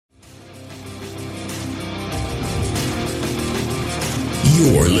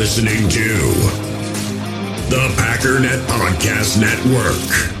You're listening to the Packernet Podcast Network.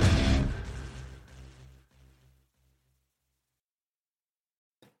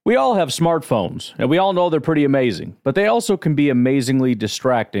 We all have smartphones, and we all know they're pretty amazing, but they also can be amazingly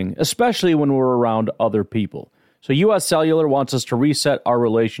distracting, especially when we're around other people. So US Cellular wants us to reset our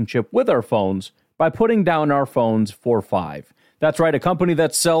relationship with our phones by putting down our phones for $5. That's right, a company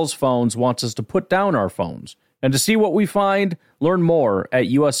that sells phones wants us to put down our phones. And to see what we find, learn more at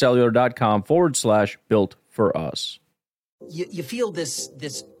uscellular.com/built for us. You feel this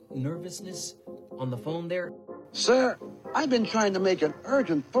nervousness on the phone there? Sir, I've been trying to make an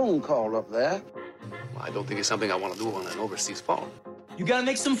urgent phone call up there. Well, I don't think it's something I want to do on an overseas phone. You gotta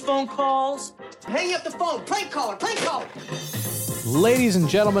make some phone calls. Hang up the phone. Prank caller. Ladies and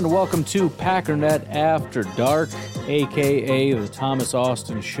gentlemen, welcome to Packernet After Dark, a.k.a. the Thomas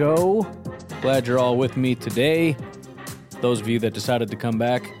Austin Show. Glad you're all with me today. Those of you that decided to come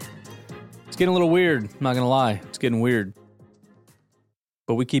back. It's getting a little weird, I'm not going to lie. It's getting weird.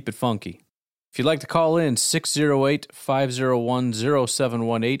 But we keep it funky. If you'd like to call in,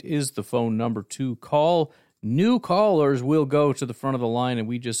 608-501-0718 is the phone number to call. New callers will go to the front of the line, and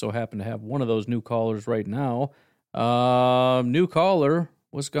we just so happen to have one of those new callers right now. New caller,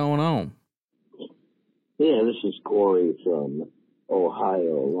 what's going on? Yeah, this is Corey from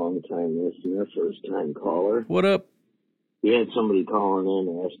Ohio, long-time listener, first-time caller. What up? We had somebody calling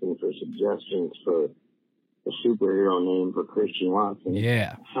in asking for suggestions for a superhero name for Christian Watson.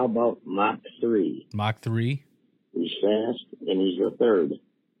 Yeah. How about Mach 3? Mach 3? He's fast, and he's the third.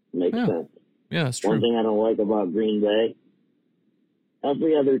 Makes sense. Yeah, that's true. One thing I don't like about Green Bay,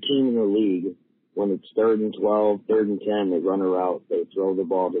 every other team in the league, when it's 3rd and 12, 3rd and 10, they run a route, they throw the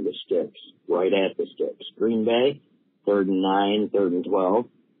ball to the sticks, right at the sticks. Green Bay, 3rd and 9, 3rd and 12,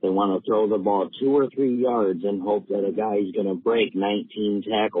 they want to throw the ball 2 or 3 yards and hope that a guy's going to break 19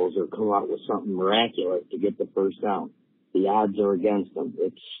 tackles or come out with something miraculous to get the first down. The odds are against them.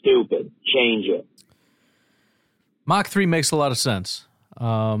 It's stupid. Change it. Mach 3 makes a lot of sense.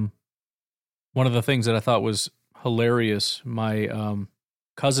 One of the things that I thought was hilarious, my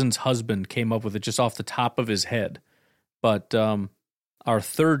cousin's husband came up with it just off the top of his head. But our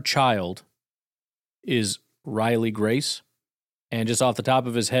third child is Riley Grace. And just off the top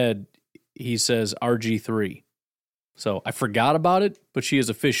of his head, he says RG3. So I forgot about it, but she is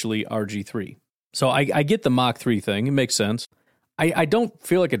officially RG3. So I get the Mach 3 thing. It makes sense. I don't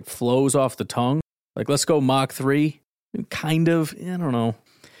feel like it flows off the tongue. Like, let's go Mach 3. Kind of. I don't know.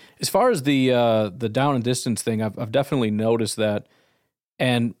 As far as the down and distance thing, I've definitely noticed that.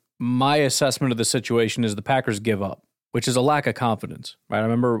 And my assessment of the situation is the Packers give up, which is a lack of confidence. Right? I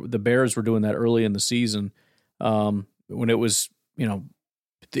remember the Bears were doing that early in the season when it was,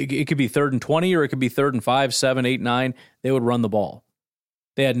 it could be 3rd and 20 or it could be 3rd and 5, 7, 8, 9. They would run the ball.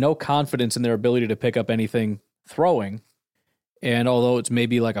 They had no confidence in their ability to pick up anything throwing. And although it's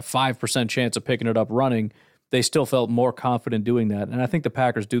maybe like a 5% chance of picking it up running, they still felt more confident doing that. And I think the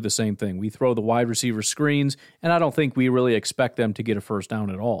Packers do the same thing. We throw the wide receiver screens, and I don't think we really expect them to get a first down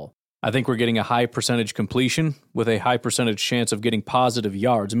at all. I think we're getting a high percentage completion with a high percentage chance of getting positive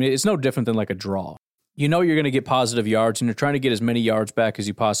yards. I mean, it's no different than like a draw. You know you're going to get positive yards, and you're trying to get as many yards back as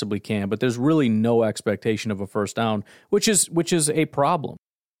you possibly can, but there's really no expectation of a first down, which is a problem.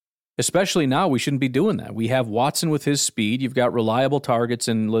 Especially now, we shouldn't be doing that. We have Watson with his speed. You've got reliable targets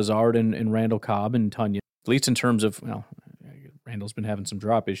in Lazard and Randall Cobb and Tonyan, at least in terms of, Randall's been having some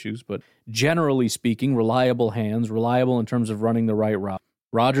drop issues, but generally speaking, reliable hands, reliable in terms of running the right route.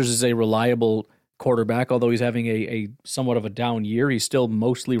 Rodgers is a reliable quarterback, although he's having a somewhat of a down year. He's still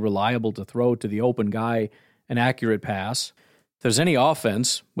mostly reliable to throw to the open guy an accurate pass. If there's any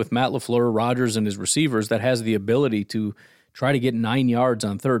offense with Matt LaFleur, Rodgers, and his receivers that has the ability to try to get 9 yards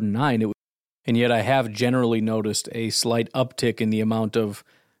on 3rd and 9, and yet I have generally noticed a slight uptick in the amount of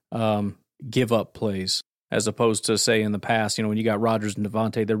give-up plays, as opposed to, say, in the past, when you got Rodgers and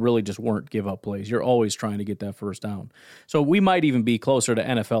Devontae, there really just weren't give-up plays. You're always trying to get that first down. So we might even be closer to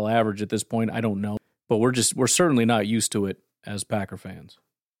NFL average at this point. I don't know. But we're certainly not used to it as Packer fans.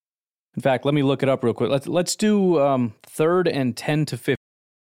 In fact, let me look it up real quick. Let's do 3rd and 10 to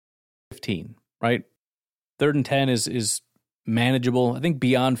 15, right? 3rd and 10 is manageable. I think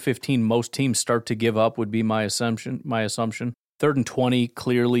beyond 15, most teams start to give up would be my assumption. 3rd and 20,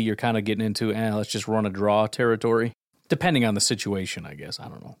 clearly you're kind of getting into, let's just run a draw territory. Depending on the situation, I guess. I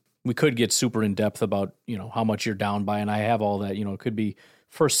don't know. We could get super in-depth about, how much you're down by, and I have all that. It could be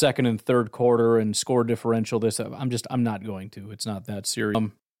first, second, and third quarter and score differential. I'm not going to. It's not that serious.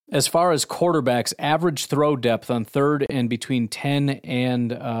 As far as quarterbacks, average throw depth on 3rd and between 10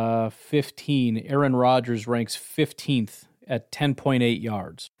 and 15, Aaron Rodgers ranks 15th at 10.8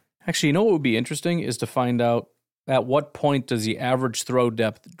 yards. Actually, you know what would be interesting is to find out at what point does the average throw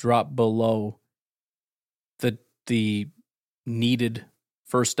depth drop below the needed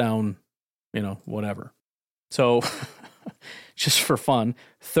first down, whatever. So just for fun,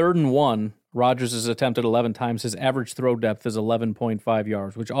 3rd and 1, Rodgers has attempted 11 times. His average throw depth is 11.5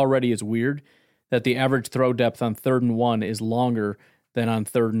 yards, which already is weird that the average throw depth on 3rd and 1 is longer than on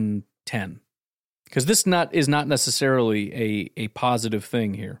 3rd and 10. Because this is not necessarily a positive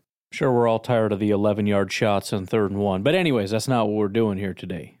thing here. Sure, we're all tired of the 11-yard shots on 3rd and 1. But anyways, that's not what we're doing here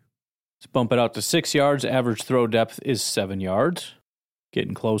today. Let's bump it out to 6 yards. Average throw depth is 7 yards.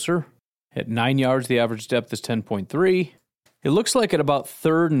 Getting closer. At 9 yards, the average depth is 10.3. It looks like at about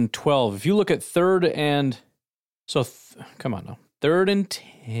 3rd and 12. If you look at 3rd and... come on now. 3rd and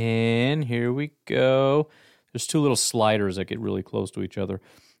 10. Here we go. There's two little sliders that get really close to each other.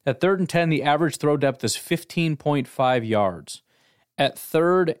 At 3rd and 10, the average throw depth is 15.5 yards. At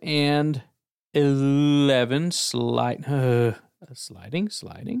 3rd and 11, sliding. 3rd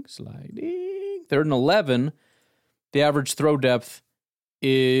and 11, the average throw depth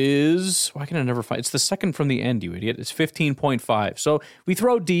is, why can I never find, it's the second from the end, you idiot. It's 15.5. So we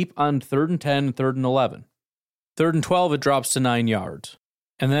throw deep on 3rd and 10 and 3rd and 11. 3rd and 12, it drops to 9 yards.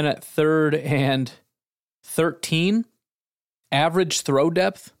 And then at 3rd and 13, average throw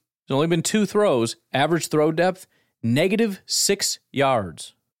depth, there's only been 2 throws, average throw depth, -6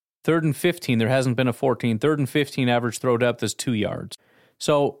 yards. 3rd and 15, there hasn't been a 14. 3rd and 15, average throw depth is 2 yards.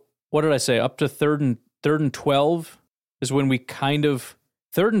 So what did I say? Up to 3rd and 12 is when we kind of,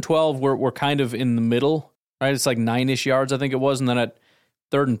 3rd and 12, we're kind of in the middle, right? It's like 9-ish yards, I think it was. And then at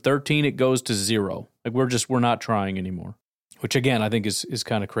 3rd and 13, it goes to 0. Like we're not trying anymore, which again, I think is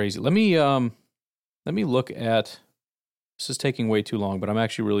kind of crazy. Let me look at, this is taking way too long, but I'm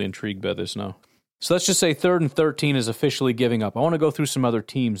actually really intrigued by this now. So let's just say 3rd and 13 is officially giving up. I want to go through some other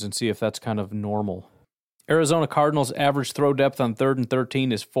teams and see if that's kind of normal. Arizona Cardinals' average throw depth on 3rd and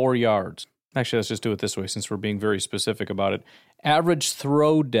 13 is 4 yards. Actually, let's just do it this way since we're being very specific about it. Average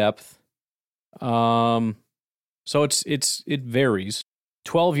throw depth, so it varies.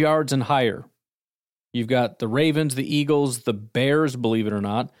 12 yards and higher. You've got the Ravens, the Eagles, the Bears, believe it or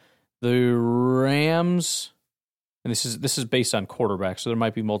not, the Rams, and this is based on quarterbacks, so there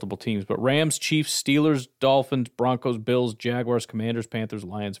might be multiple teams, but Rams, Chiefs, Steelers, Dolphins, Broncos, Bills, Jaguars, Commanders, Panthers,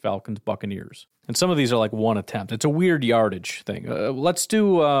 Lions, Falcons, Buccaneers. And some of these are like one attempt. It's a weird yardage thing. Let's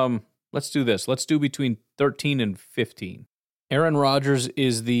do this. Let's do between 13 and 15. Aaron Rodgers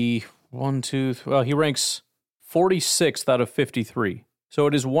is the he ranks 46th out of 53. So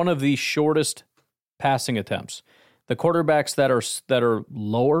it is one of the shortest passing attempts. The quarterbacks that are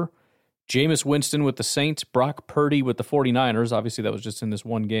lower, Jameis Winston with the Saints, Brock Purdy with the 49ers. Obviously, that was just in this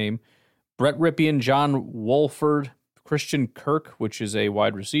one game. Brett Rypien, John Wolford, Christian Kirk, which is a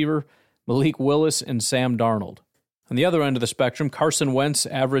wide receiver, Malik Willis, and Sam Darnold. On the other end of the spectrum, Carson Wentz,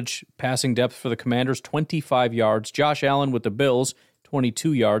 average passing depth for the Commanders, 25 yards. Josh Allen with the Bills,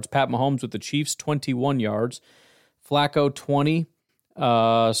 22 yards. Pat Mahomes with the Chiefs, 21 yards. Flacco, 20.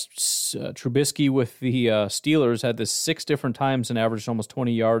 Trubisky with the Steelers had this 6 different times and averaged almost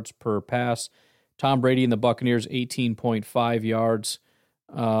 20 yards per pass. Tom Brady and the Buccaneers, 18.5 yards.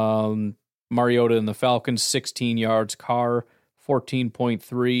 Mariota and the Falcons, 16 yards. Carr,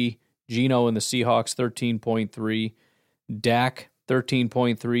 14.3. Geno and the Seahawks, 13.3. Dak,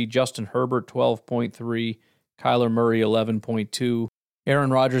 13.3. Justin Herbert, 12.3. Kyler Murray, 11.2.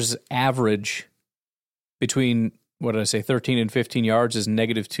 Aaron Rodgers' average between 13 and 15 yards is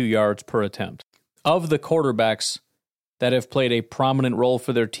 -2 yards per attempt. Of the quarterbacks that have played a prominent role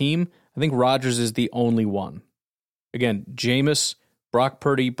for their team, I think Rodgers is the only one. Again, Jameis, Brock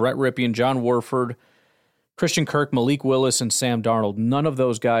Purdy, Brett Rypien, John Wolford, Christian Kirk, Malik Willis, and Sam Darnold. None of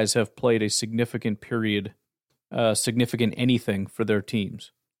those guys have played a significant anything for their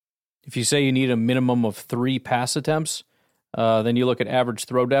teams. If you say you need a minimum of 3 pass attempts, then you look at average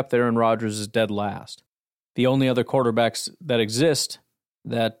throw depth, Aaron Rodgers is dead last. The only other quarterbacks that exist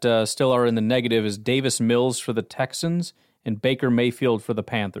that still are in the negative is Davis Mills for the Texans and Baker Mayfield for the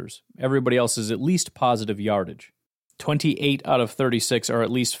Panthers. Everybody else is at least positive yardage. 28 out of 36 are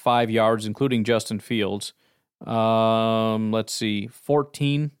at least 5 yards, including Justin Fields.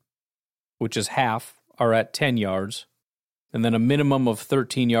 14, which is half, are at 10 yards. And then a minimum of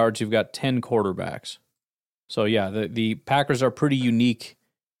 13 yards, you've got 10 quarterbacks. So yeah, the Packers are pretty unique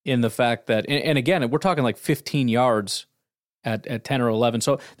in the fact that, and again, we're talking like 15 yards at 10 or 11.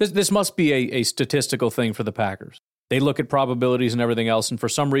 So this must be a statistical thing for the Packers. They look at probabilities and everything else, and for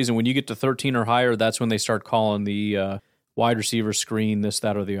some reason, when you get to 13 or higher, that's when they start calling the wide receiver screen, this,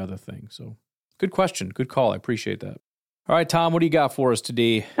 that, or the other thing. So good question. Good call. I appreciate that. All right, Tom, what do you got for us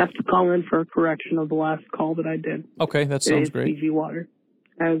today? I have to call in for a correction of the last call that I did. Okay, that sounds great. Fiji Water.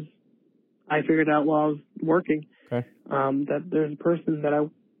 As I figured out while I was working, Okay. that there's a person that I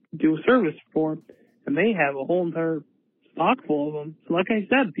do a service for, and they have a whole entire stock full of them. So like I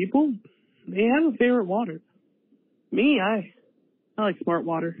said, people, they have a favorite water. Me, I like Smart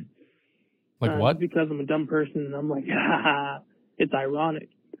Water. Like what? Because I'm a dumb person, and I'm like, it's ironic.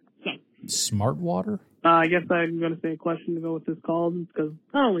 So, Smart Water? I guess I'm going to say a question to go with this call, because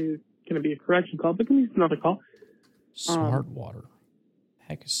not only can it be a correction call, but it can be another call. Smart Water.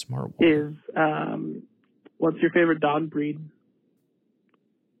 Heck is Smart Water? What's your favorite dog breed?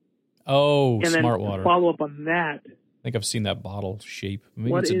 Oh, and Smart then Water. Follow up on that. I think I've seen that bottle shape.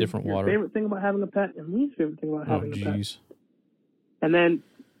 Maybe it's a different water. What is your favorite thing about having a pet and least favorite thing about having a pet? Oh, jeez. And then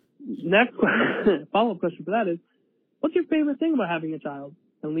next follow-up question for that is, what's your favorite thing about having a child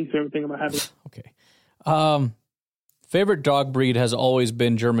and least favorite thing about having Okay. Favorite dog breed has always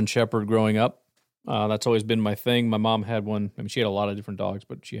been German Shepherd growing up. That's always been my thing. My mom had one. I mean, she had a lot of different dogs,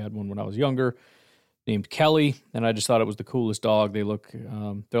 but she had one when I was younger named Kelly, and I just thought it was the coolest dog. They look,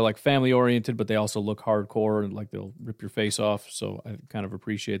 they're like family oriented, but they also look hardcore and like they'll rip your face off. So I kind of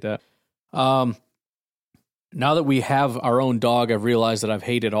appreciate that. Now that we have our own dog, I've realized that I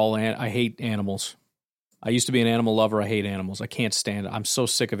hate animals. I used to be an animal lover. I hate animals. I can't stand it. I'm so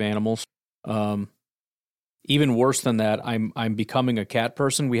sick of animals. Even worse than that, I'm becoming a cat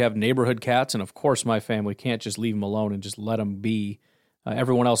person. We have neighborhood cats, and of course my family can't just leave them alone and just let them be.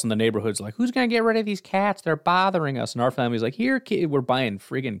 Everyone else in the neighborhood's like, who's going to get rid of these cats? They're bothering us. And our family's like, here, kid, we're buying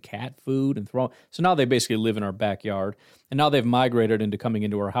friggin' cat food and throwing. So now they basically live in our backyard, and now they've migrated into coming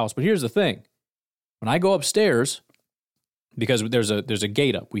into our house. But here's the thing. When I go upstairs, because there's a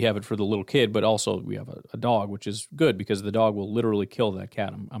gate up, we have it for the little kid, but also we have a dog, which is good because the dog will literally kill that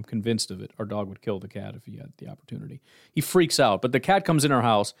cat. I'm convinced of it. Our dog would kill the cat if he had the opportunity. He freaks out, but the cat comes in our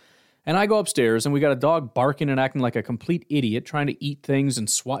house, and I go upstairs, and we got a dog barking and acting like a complete idiot, trying to eat things, and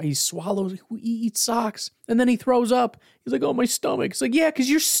he swallows, he eats socks, and then he throws up. He's like, oh, my stomach. It's like, yeah, because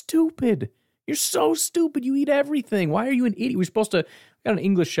you're stupid. You're so stupid. You eat everything. Why are you an idiot? We got an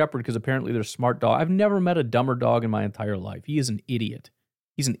English Shepherd because apparently they're a smart dog. I've never met a dumber dog in my entire life. He is an idiot.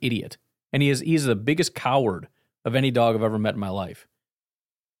 He's an idiot. And he's the biggest coward of any dog I've ever met in my life.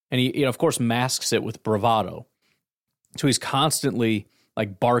 And he of course, masks it with bravado. So he's constantly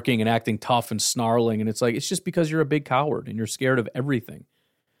like barking and acting tough and snarling. And it's like, it's just because you're a big coward and you're scared of everything.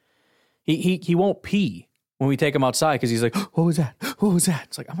 He won't pee when we take him outside because he's like, what was that? What was that?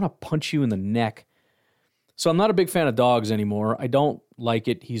 It's like, I'm going to punch you in the neck. So I'm not a big fan of dogs anymore. I don't like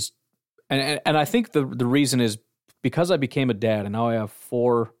it. And I think the reason is because I became a dad and now I have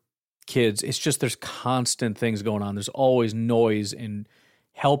 4 kids. It's just there's constant things going on. There's always noise and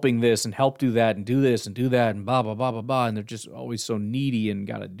helping this and help do that and do this and do that and blah, blah, blah, blah, blah. And they're just always so needy and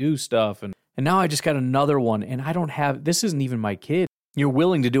got to do stuff. And now I just got another one and this isn't even my kid. You're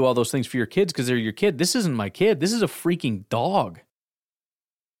willing to do all those things for your kids because they're your kid. This isn't my kid. This is a freaking dog.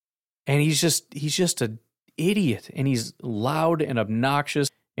 And he's just a idiot, and he's loud and obnoxious,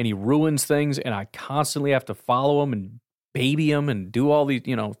 and he ruins things, and I constantly have to follow him and baby him and do all these,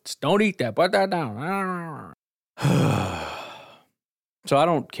 don't eat that, put that down. So I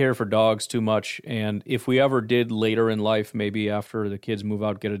don't care for dogs too much, and if we ever did later in life, maybe after the kids move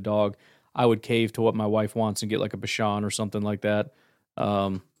out, get a dog, I would cave to what my wife wants and get like a Bichon or something like that,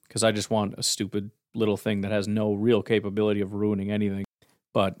 because I just want a stupid little thing that has no real capability of ruining anything.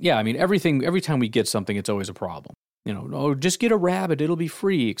 But yeah, I mean, every time we get something, it's always a problem. Just get a rabbit, it'll be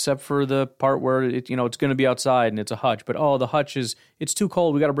free, except for the part where it's going to be outside and it's a hutch. But the hutch it's too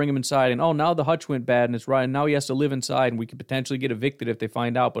cold, we got to bring him inside. And now the hutch went bad and it's right. And now he has to live inside and we could potentially get evicted if they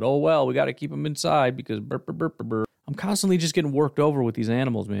find out. But we got to keep him inside because burp, burp, burp, burp, burp. I'm constantly just getting worked over with these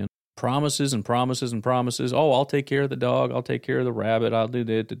animals, man. Promises and promises and promises. Oh, I'll take care of the dog. I'll take care of the rabbit. I'll do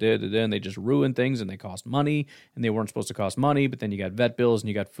that. And they just ruin things and they cost money and they weren't supposed to cost money. But then you got vet bills and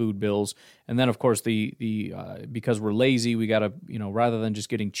you got food bills. And then, of course, because we're lazy, we got to, rather than just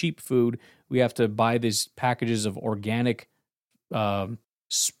getting cheap food, we have to buy these packages of organic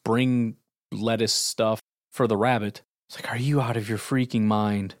spring lettuce stuff for the rabbit. It's like, are you out of your freaking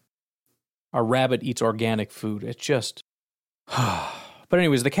mind? Our rabbit eats organic food. It's just... But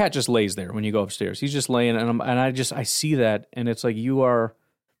anyways, the cat just lays there when you go upstairs. He's just laying, and I see that, and it's like, you are,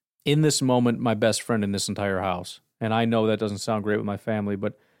 in this moment, my best friend in this entire house. And I know that doesn't sound great with my family,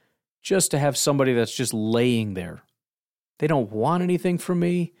 but just to have somebody that's just laying there. They don't want anything from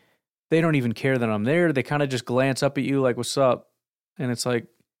me. They don't even care that I'm there. They kind of just glance up at you like, what's up? And it's like,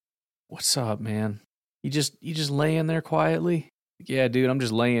 what's up, man? You just laying there quietly? Yeah, dude, I'm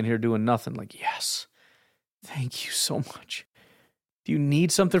just laying here doing nothing. Like, yes. Thank you so much. Do you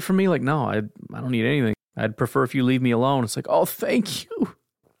need something from me? Like, no, I don't need anything. I'd prefer if you leave me alone. It's like, oh, thank you.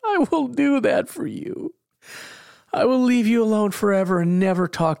 I will do that for you. I will leave you alone forever and never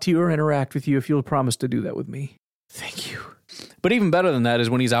talk to you or interact with you if you'll promise to do that with me. Thank you. But even better than that is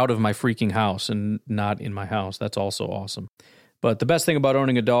when he's out of my freaking house and not in my house. That's also awesome. But the best thing about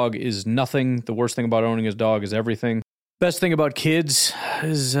owning a dog is nothing. The worst thing about owning a dog is everything. Best thing about kids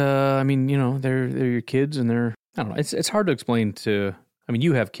is, they're your kids and they're, I don't know. It's hard to explain to,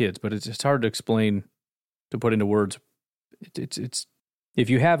 you have kids, but it's hard to explain, to put into words. It's if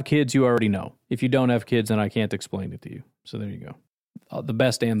you have kids, you already know. If you don't have kids, then I can't explain it to you. So there you go. The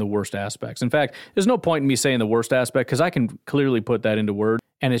best and the worst aspects. In fact, there's no point in me saying the worst aspect because I can clearly put that into words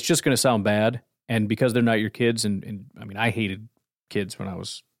and it's just going to sound bad. And because they're not your kids, and I hated kids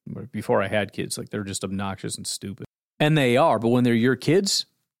before I had kids. Like, they're just obnoxious and stupid. And they are, but when they're your kids,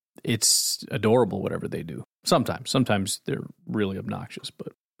 it's adorable, whatever they do. Sometimes they're really obnoxious,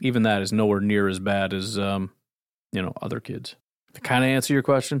 but even that is nowhere near as bad as, other kids. To kind of answer your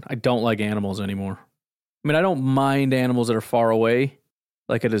question, I don't like animals anymore. I don't mind animals that are far away,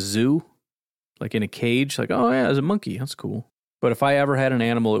 like at a zoo, like in a cage, like, oh yeah, there's a monkey, that's cool. But if I ever had an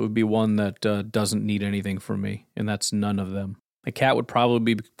animal, it would be one that doesn't need anything from me, and that's none of them. A cat would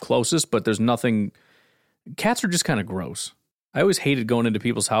probably be closest, but there's nothing. Cats are just kind of gross. I always hated going into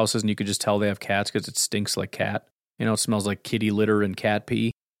people's houses and you could just tell they have cats because it stinks like cat. It smells like kitty litter and cat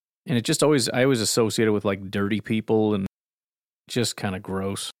pee. And I always associate it with like dirty people and just kind of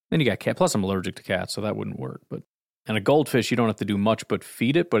gross. Then you got cat. Plus I'm allergic to cats, so that wouldn't work. And a goldfish, you don't have to do much but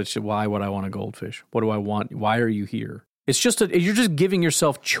feed it, but why would I want a goldfish? What do I want? Why are you here? It's just you're just giving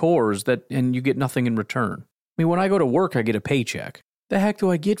yourself chores and you get nothing in return. When I go to work, I get a paycheck. The heck do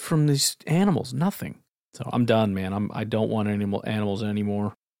I get from these animals? Nothing. So I'm done, man. I don't want animals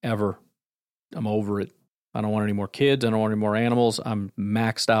anymore, ever. I'm over it. I don't want any more kids. I don't want any more animals. I'm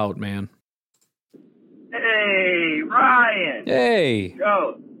maxed out, man. Hey, Ryan. Hey.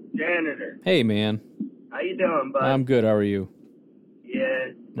 Joe, janitor. Hey, man. How you doing, bud? I'm good. How are you?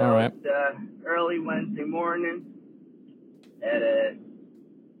 Yeah. So all right. It's early Wednesday morning. Had a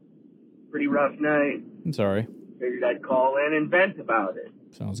pretty rough night. I'm sorry. Figured I'd call in and vent about it.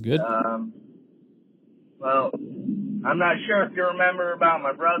 Sounds good. Well, I'm not sure if you remember about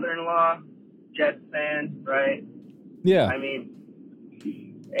my brother-in-law, Jets fan, right? Yeah.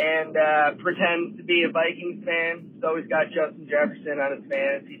 And pretends to be a Vikings fan. He's always got Justin Jefferson on his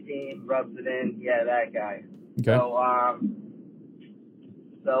fantasy team, rubs it in. Yeah, that guy. Okay.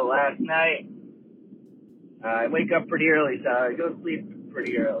 So last night, I wake up pretty early, so I go to sleep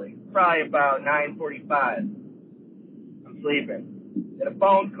pretty early. Probably about 9:45. I'm sleeping. Get a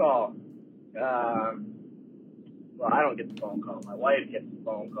phone call. Well, I don't get the phone call. My wife gets the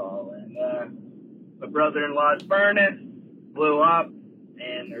phone call. And my brother-in-law's furnace blew up,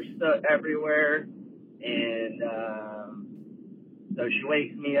 and there's soot everywhere. And so she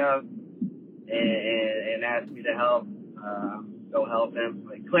wakes me up and asks me to help, go help him.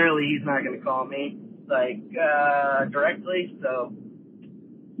 Like, clearly he's not going to call me, directly. So,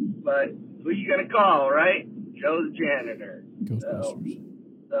 but who you going to call, right? Joe's janitor.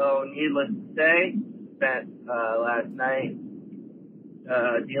 So needless to say, spent last night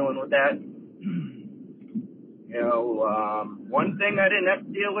dealing with that. One thing I didn't have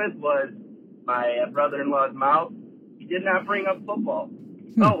to deal with was my brother-in-law's mouth. He did not bring up football.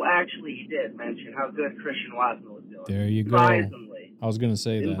 Oh, actually, he did mention how good Christian Watson was doing. There you go. Surprisingly. I was going to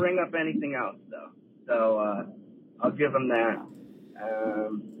say didn't that. Bring up anything else, though. So I'll give him that.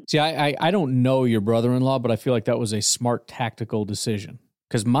 See, I don't know your brother-in-law, but I feel like that was a smart tactical decision.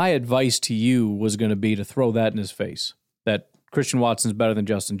 Because my advice to you was going to be to throw that in his face. That Christian Watson's better than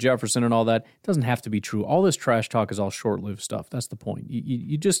Justin Jefferson and all that. It doesn't have to be true. All this trash talk is all short-lived stuff. That's the point.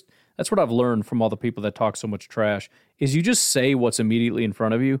 You just, that's what I've learned from all the people that talk so much trash, is you just say what's immediately in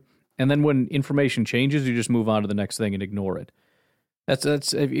front of you, and then when information changes, you just move on to the next thing and ignore it.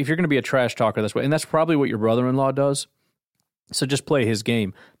 That's if you're going to be a trash talker, that's what, and that's probably what your brother-in-law does. So just play his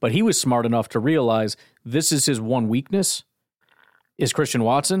game. But he was smart enough to realize this is his one weakness, is Christian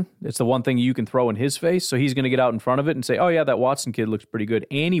Watson. It's the one thing you can throw in his face. So he's going to get out in front of it and say, oh yeah, that Watson kid looks pretty good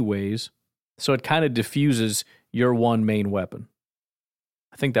anyways. So it kind of diffuses your one main weapon.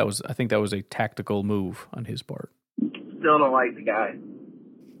 I think that was a tactical move on his part. Still don't like the guy.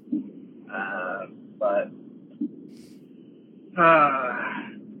 But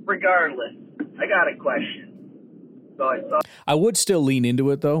regardless, I got a question. So I would still lean into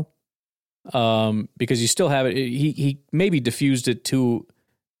it though, because you still have it. He maybe diffused it to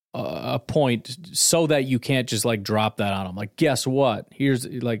a point so that you can't just like drop that on him. Like, guess what? Here's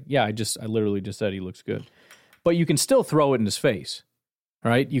like, yeah, I literally just said he looks good. but you can still throw it in his face,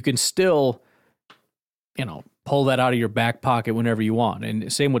 right? You can still, pull that out of your back pocket whenever you want.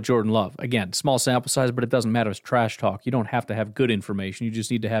 And same with Jordan Love. Again, small sample size, but it doesn't matter. It's trash talk. You don't have to have good information. You just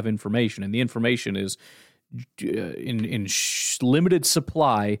need to have information. And the information is in limited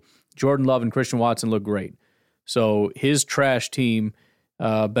supply. Jordan Love and Christian Watson look great. So his trash team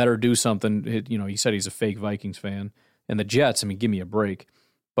better do something. He said he's a fake Vikings fan. And the Jets, give me a break.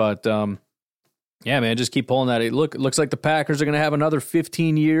 But, yeah, man, just keep pulling that. It looks like the Packers are going to have another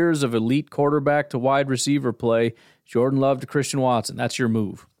 15 years of elite quarterback to wide receiver play. Jordan Love to Christian Watson. That's your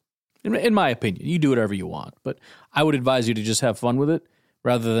move. In my opinion, you do whatever you want. But I would advise you to just have fun with it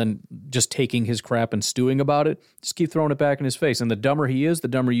rather than just taking his crap and stewing about it. Just keep throwing it back in his face. And the dumber he is, the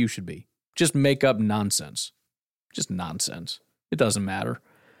dumber you should be. Just make up nonsense. Just nonsense. It doesn't matter.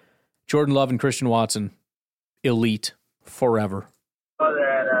 Jordan Love and Christian Watson, elite forever. So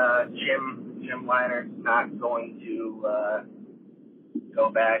that Jim Leonard not going to go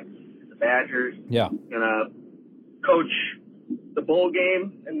back to the Badgers. Yeah. Gonna coach the bowl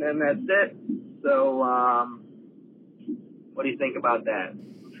game, and then that's it. So, what do you think about that?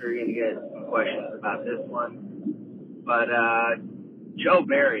 I'm sure you're gonna get some questions about this one, but Joe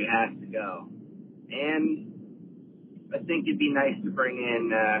Barry has to go, and I think it'd be nice to bring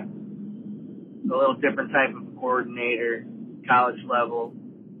in a little different type of coordinator, college level.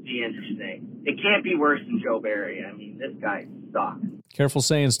 Be interesting. It can't be worse than Joe Barry. This guy sucks. Careful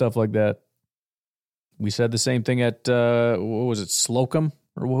saying stuff like that. We said the same thing at, what was it, Slocum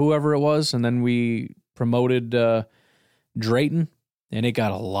or whoever it was, and then we promoted Drayton, and it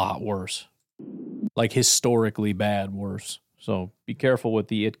got a lot worse. Like historically bad worse. So be careful with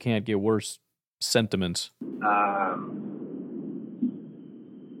the it can't get worse sentiments. So,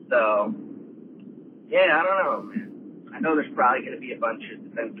 yeah, I don't know, man. I know there's probably going to be a bunch of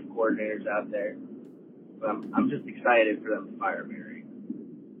defensive coordinators out there, but I'm just excited for them to fire Barry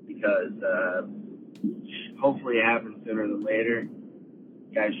because hopefully it happens sooner than later.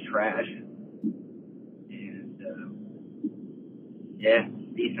 The guy's trash. And,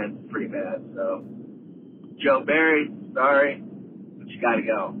 defense is pretty bad. So, Joe Barry, sorry, but you got to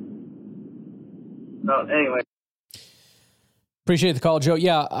go. So, anyway. Appreciate the call, Joe.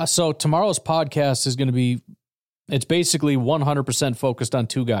 Yeah, so tomorrow's podcast is going to be, it's basically 100% focused on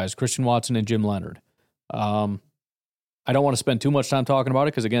two guys, Christian Watson and Jim Leonard. I don't want to spend too much time talking about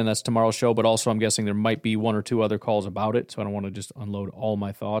it because, again, that's tomorrow's show, but also I'm guessing there might be one or two other calls about it, so I don't want to just unload all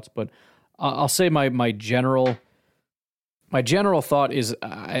my thoughts. But I'll say my general thought is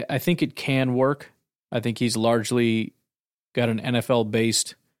I think it can work. I think he's largely got an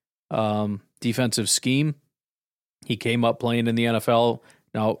NFL-based defensive scheme. He came up playing in the NFL.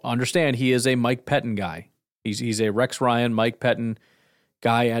 Now, understand, he is a Mike Pettin guy. He's a Rex Ryan, Mike Pettin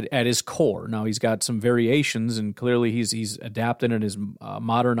guy at his core. Now, he's got some variations, and clearly he's adapted and has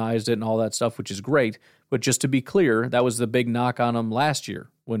modernized it and all that stuff, which is great. But just to be clear, that was the big knock on him last year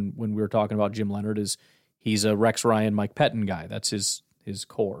when we were talking about Jim Leonard, is he's a Rex Ryan, Mike Pettin guy. That's his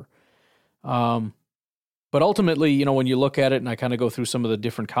core. But ultimately, when you look at it, and I kind of go through some of the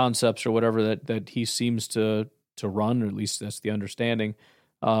different concepts or whatever that he seems to run, or at least that's the understanding.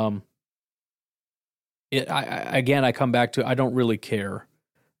 I come back to, I don't really care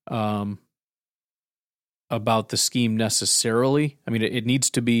about the scheme necessarily. It needs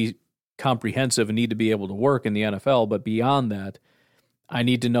to be comprehensive and need to be able to work in the NFL, but beyond that, I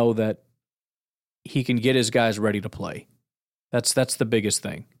need to know that he can get his guys ready to play. That's the biggest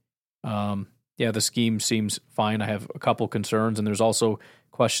thing. The scheme seems fine. I have a couple concerns, and there's also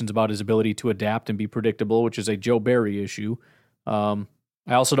questions about his ability to adapt and be predictable, which is a Joe Barry issue. I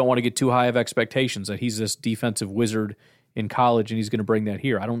also don't want to get too high of expectations that he's this defensive wizard in college and he's going to bring that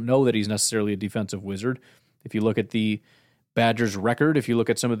here. I don't know that he's necessarily a defensive wizard. If you look at the Badgers' record, if you look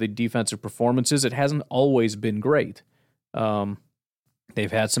at some of the defensive performances, it hasn't always been great.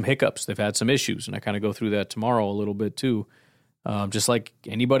 They've had some hiccups. They've had some issues, and I kind of go through that tomorrow a little bit too, just like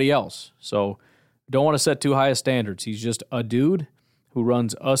anybody else. So don't want to set too high of standards. He's just a dude who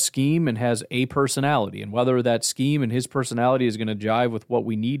runs a scheme and has a personality. And whether that scheme and his personality is going to jive with what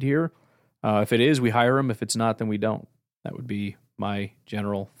we need here, if it is, we hire him. If it's not, then we don't. That would be my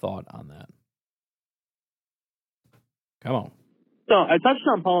general thought on that. Come on. So I touched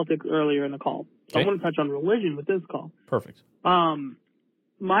on politics earlier in the call. So Okay. I want to touch on religion with this call. Perfect.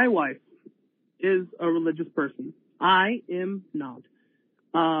 My wife is a religious person. I am not.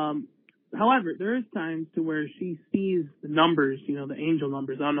 However, there is times to where she sees the numbers, the angel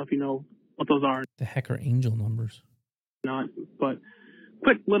numbers. I don't know if you know what those are. The heck are angel numbers? Not, but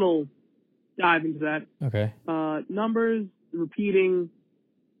quick little dive into that. Okay. Numbers repeating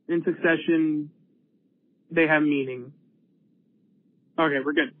in succession they have meaning. Okay,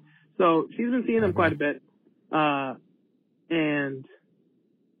 we're good. So she's been seeing them quite a bit. And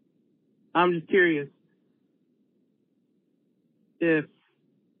I'm just curious if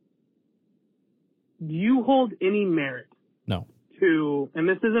you hold any merit No. to, and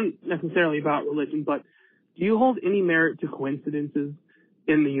this isn't necessarily about religion, but do you hold any merit to coincidences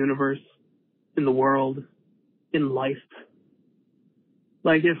in the universe, in the world, in life?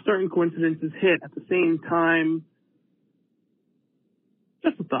 Like if certain coincidences hit at the same time?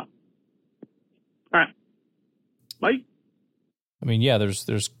 Just a thought. All right. Mike? I mean, yeah,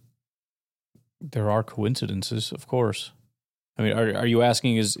 there are coincidences, of course. I mean, are you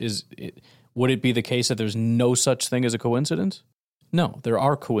asking would it be the case that there's no such thing as a coincidence? No, there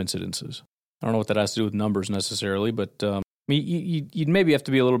are coincidences. I don't know what that has to do with numbers necessarily, but you'd maybe have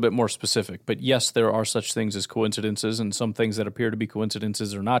to be a little bit more specific. But yes, there are such things as coincidences, and some things that appear to be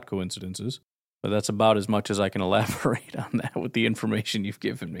coincidences are not coincidences. But that's about as much as I can elaborate on that with the information you've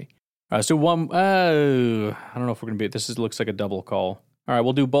given me. All right, so I don't know if we're going to be, looks like a double call. All right,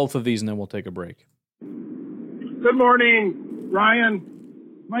 we'll do both of these and then we'll take a break. Good morning, Ryan.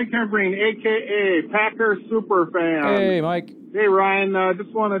 Mike Hembring, a.k.a. Packer Superfan. Hey, Mike. Hey, Ryan.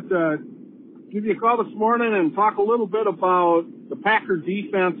 Just wanted to give you a call this morning and talk a little bit about the Packer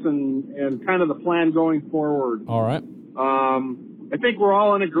defense and kind of the plan going forward. All right. I think we're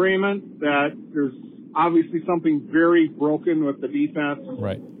all in agreement that there's obviously something very broken with the defense.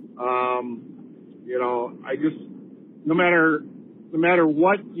 Right. I just, no matter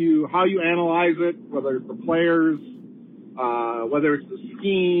how you analyze it, whether it's the players, whether it's the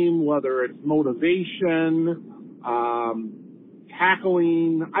scheme, whether it's motivation,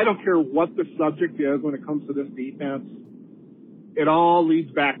 tackling, I don't care what the subject is when it comes to this defense. It all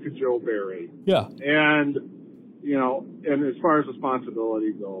leads back to Joe Barry. Yeah. And as far as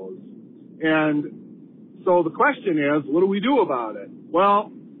responsibility goes. And so the question is, what do we do about it?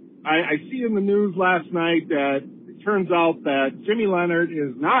 Well, I see in the news last night that it turns out that Jimmy Leonhard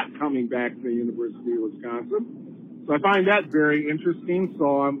is not coming back to the University of Wisconsin. So I find that very interesting.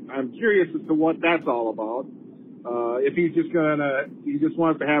 So I'm curious as to what that's all about. If he just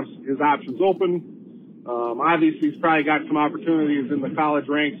wants to have his options open. Obviously he's probably got some opportunities in the college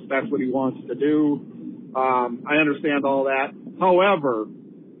ranks if that's what he wants to do. I understand all that. However,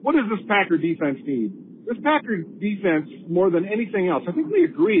 what does this Packer defense need? This Packer defense, more than anything else, I think we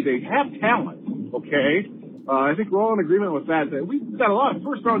agree they have talent, okay? I think we're all in agreement with that. We've got a lot of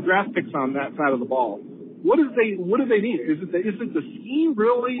first-round draft picks on that side of the ball. What do they need? Is it the scheme,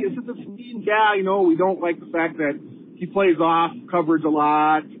 really? Is it the scheme? Yeah, we don't like the fact that he plays off coverage a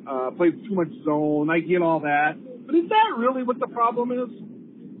lot, plays too much zone. I get all that. But is that really what the problem is?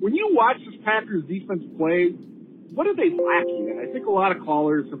 When you watch this Packers defense play, what are they lacking? And I think a lot of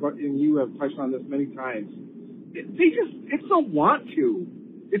callers and you have touched on this many times. It's the want to.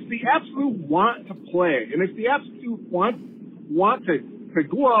 It's the absolute want to play. And it's the absolute want to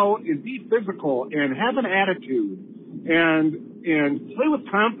go out and be physical and have an attitude and play with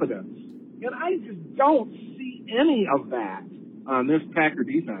confidence. And I just don't see any of that on this Packer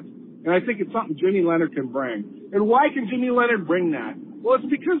defense. And I think it's something Jimmy Leonhard can bring. And why can Jimmy Leonhard bring that? Well, it's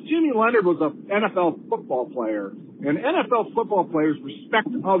because Jimmy Leonhard was an NFL football player, and NFL football players respect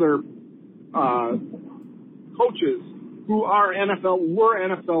other coaches who are were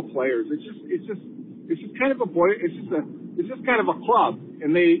NFL players. It's just kind of a club,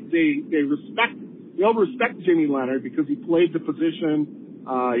 and they'll respect Jimmy Leonhard because he played the position,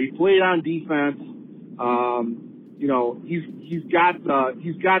 he played on defense. He's got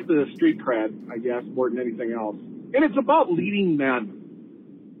the street cred, I guess, more than anything else. And it's about leading men.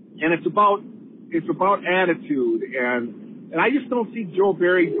 And it's about attitude, and I just don't see Joe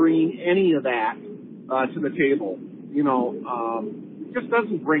Barry bringing any of that to the table. Just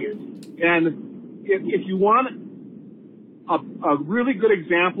doesn't bring it. And if you want a really good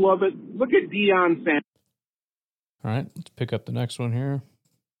example of it, look at Deion Sanders. All right, let's pick up the next one here.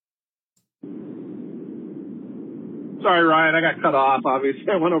 Sorry, Ryan, I got cut off. Obviously,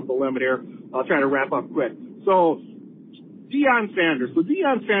 I went over the limit here. I'll try to wrap up quick. So, Deion Sanders. So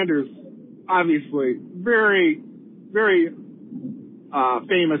Deion Sanders, obviously, very, very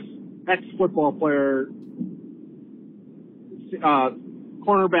famous ex-football player,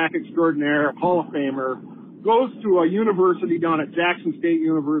 cornerback extraordinaire, Hall of Famer, goes to a university down at Jackson State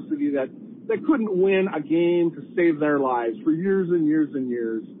University that couldn't win a game to save their lives for years and years and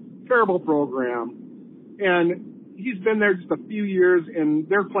years. Terrible program. And he's been there just a few years, and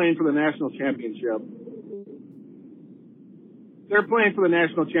they're playing for the national championship. They're playing for the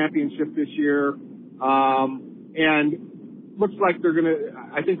national championship this year, and looks like they're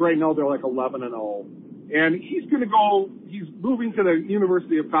I think right now they're like 11-0. And he's moving to the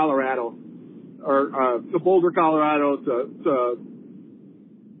University of Colorado, or to Boulder, Colorado, to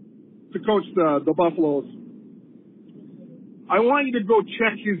coach the Buffaloes. I want you to go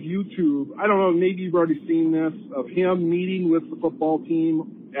check his YouTube. I don't know, maybe you've already seen this, of him meeting with the football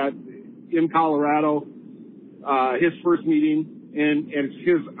team in Colorado, his first meeting, and it's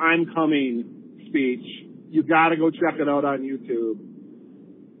his "I'm coming" speech. You got to go check it out on YouTube.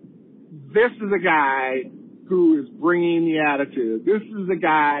 This is a guy who is bringing the attitude. This is a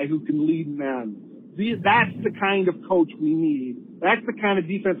guy who can lead men. That's the kind of coach we need. That's the kind of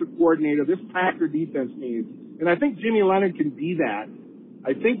defensive coordinator this Packer defense needs. And I think Jimmy Leonhard can be that.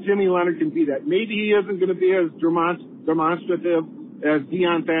 Maybe he isn't going to be as demonstrative as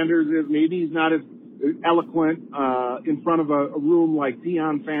Deion Sanders is. Maybe he's not as eloquent in front of a room like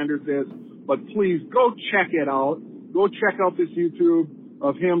Deion Sanders is. But please go check it out. Go check out this YouTube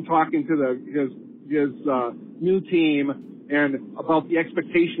of him talking to his new team and about the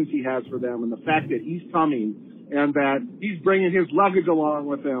expectations he has for them, and the fact that he's coming and that he's bringing his luggage along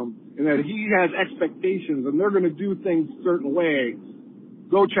with him, and that he has expectations and they're going to do things a certain way.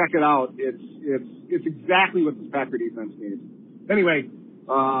 Go check it out. It's exactly what this Packer defense needs. Anyway,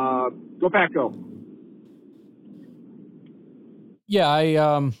 go Pack, go.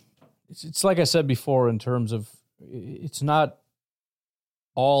 Yeah, it's like I said before, in terms of, it's not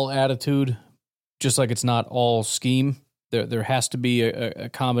all attitude, just like it's not all scheme. There has to be a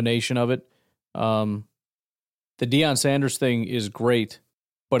combination of it. The Deion Sanders thing is great,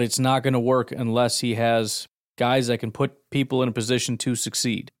 but it's not going to work unless he has guys that can put people in a position to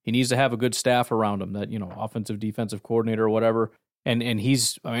succeed. He needs to have a good staff around him, that, offensive, defensive coordinator or whatever. And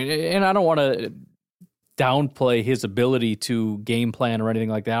I don't want to downplay his ability to game plan or anything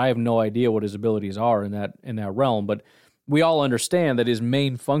like that. I have no idea what his abilities are in that realm, but we all understand that his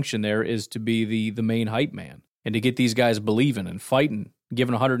main function there is to be the main hype man and to get these guys believing and fighting,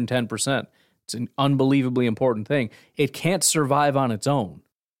 giving 110%. It's an unbelievably important thing. It can't survive on its own.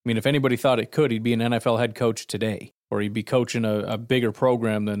 I mean, if anybody thought it could, he'd be an NFL head coach today, or he'd be coaching a bigger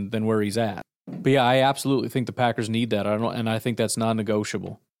program than where he's at. But yeah, I absolutely think the Packers need that. I think that's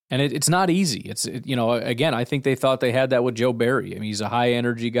non-negotiable. And it's not easy. Again, I think they thought they had that with Joe Barry. I mean, he's a high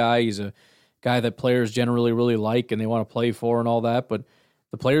energy guy. He's a guy that players generally really like and they want to play for and all that. But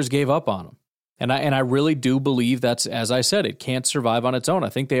the players gave up on him. And I really do believe that's, as I said, it can't survive on its own. I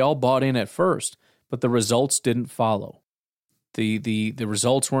think they all bought in at first, but the results didn't follow. The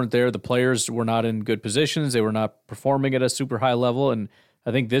results weren't there. The players were not in good positions. They were not performing at a super high level. And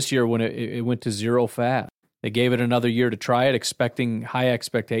I think this year, when it went to zero fast, they gave it another year to try it, expecting high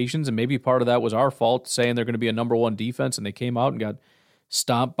expectations. And maybe part of that was our fault, saying they're going to be a number one defense. And they came out and got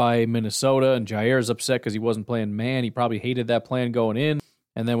stomped by Minnesota. And Jair's upset because he wasn't playing man. He probably hated that plan going in.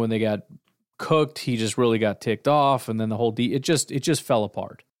 And then when they got cooked, he just really got ticked off. And then the whole it just fell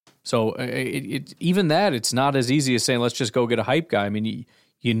apart. So even that, it's not as easy as saying, let's just go get a hype guy. I mean,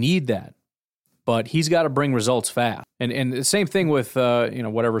 you need that. But he's got to bring results fast. And the same thing with,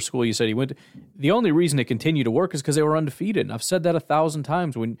 whatever school you said he went to. The only reason it continued to work is because they were undefeated. And I've said that 1,000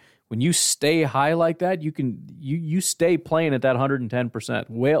 times. When you stay high like that, you stay playing at that 110%,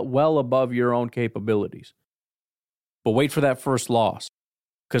 well above your own capabilities. But wait for that first loss.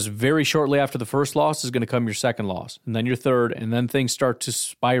 Because very shortly after the first loss is going to come your second loss, and then your third, and then things start to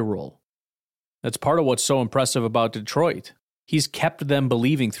spiral. That's part of what's so impressive about Detroit. He's kept them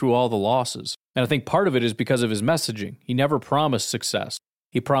believing through all the losses. And I think part of it is because of his messaging. He never promised success.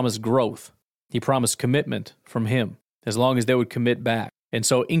 He promised growth. He promised commitment from him, as long as they would commit back. And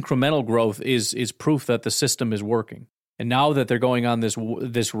so incremental growth is proof that the system is working. And now that they're going on this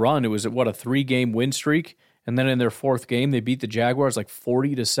run, it was a 3-game win streak, and then in their fourth game, they beat the Jaguars like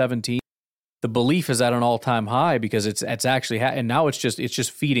 40-17. The belief is at an all-time high because it's actually and now it's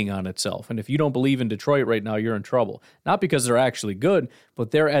just feeding on itself. And if you don't believe in Detroit right now, you're in trouble. Not because they're actually good, but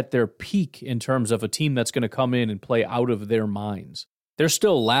they're at their peak in terms of a team that's going to come in and play out of their minds. They're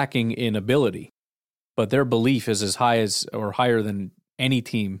still lacking in ability, but their belief is as high as or higher than any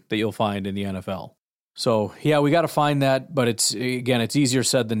team that you'll find in the NFL. So yeah, we got to find that, but it's easier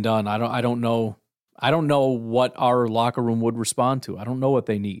said than done. I don't know what our locker room would respond to. I don't know what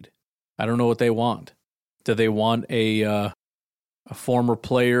they need. I don't know what they want. Do they want a former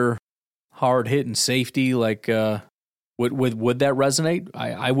player, hard-hitting safety? Like, would that resonate?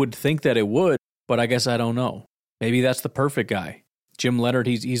 I would think that it would, but I guess I don't know. Maybe that's the perfect guy. Jim Leonhard,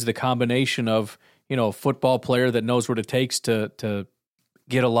 he's the combination of, a football player that knows what it takes to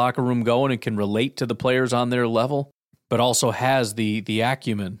get a locker room going and can relate to the players on their level, but also has the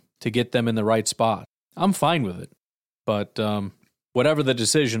acumen to get them in the right spot. I'm fine with it, but whatever the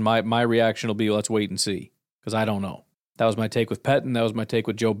decision, my reaction will be, let's wait and see, because I don't know. That was my take with Pettin. That was my take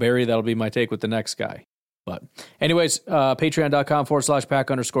with Joe Barry. That'll be my take with the next guy. But anyways,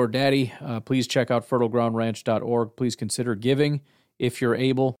 patreon.com/pack_daddy. Please check out fertilegroundranch.org. Please consider giving if you're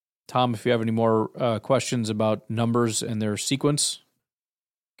able. Tom, if you have any more questions about numbers and their sequence,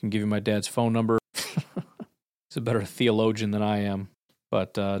 I can give you my dad's phone number. He's a better theologian than I am.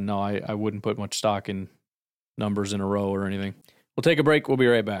 But no, I wouldn't put much stock in numbers in a row or anything. We'll take a break. We'll be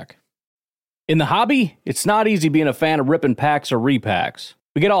right back. In the hobby, it's not easy being a fan of ripping packs or repacks.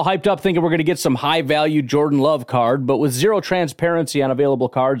 We get all hyped up thinking we're going to get some high-value Jordan Love card, but with zero transparency on available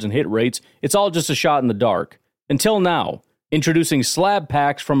cards and hit rates, it's all just a shot in the dark. Until now, introducing slab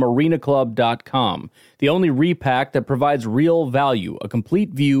packs from arenaclub.com, the only repack that provides real value, a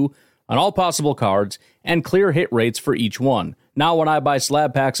complete view on all possible cards, and clear hit rates for each one. Now when I buy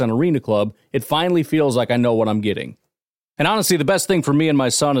slab packs on Arena Club, it finally feels like I know what I'm getting. And honestly, the best thing for me and my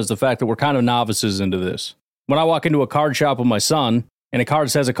son is the fact that we're kind of novices into this. When I walk into a card shop with my son, and a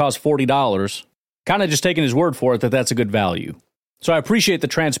card says it costs $40, kind of just taking his word for it that that's a good value. So I appreciate the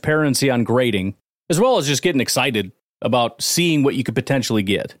transparency on grading, as well as just getting excited about seeing what you could potentially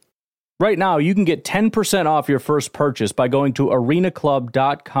get. Right now, you can get 10% off your first purchase by going to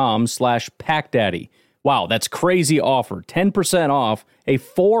arenaclub.com/packdaddy. Wow, that's crazy offer. 10% off a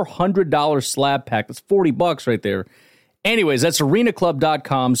 $400 slab pack. That's $40 right there. Anyways, that's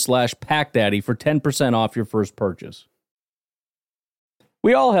arenaclub.com/packdaddy for 10% off your first purchase.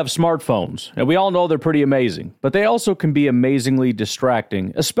 We all have smartphones, and we all know they're pretty amazing, but they also can be amazingly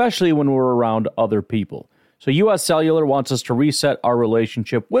distracting, especially when we're around other people. So US Cellular wants us to reset our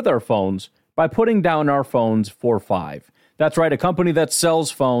relationship with our phones by putting down our phones for $5. That's right, a company that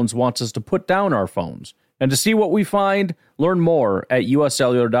sells phones wants us to put down our phones. And to see what we find, learn more at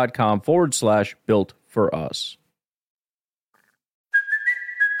uscellular.com/built for us.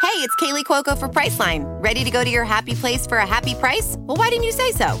 Hey, it's Kaylee Cuoco for Priceline. Ready to go to your happy place for a happy price? Well, why didn't you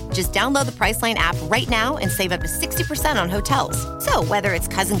say so? Just download the Priceline app right now and save up to 60% on hotels. So whether it's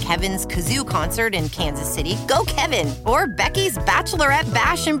Cousin Kevin's Kazoo Concert in Kansas City, go Kevin, or Becky's Bachelorette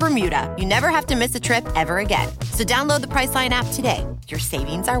Bash in Bermuda, you never have to miss a trip ever again. So download the Priceline app today. Your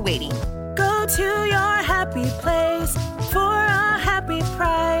savings are waiting. Go to your happy place for a happy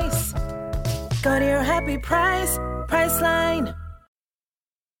price. Go to your happy price, Priceline.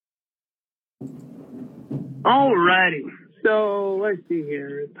 Alrighty, so let's see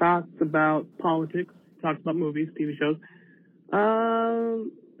here. It talks about politics, talks about movies, TV shows.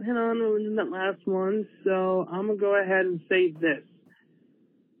 Hang on in that last one, so I'm gonna go ahead and say this.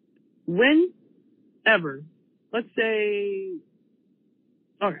 Whenever, let's say,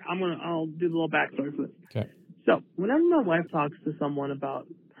 okay, I'll do the little backstory for this. Okay. So, whenever my wife talks to someone about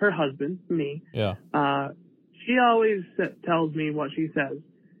her husband, me, Yeah. She always tells me what she says.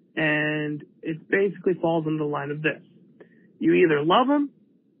 And it basically falls into the line of this. You either love him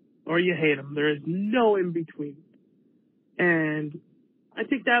or you hate him. There is no in between. And I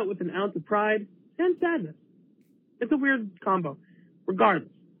take that with an ounce of pride and sadness. It's a weird combo.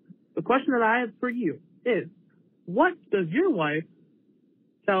 Regardless, the question that I have for you is, what does your wife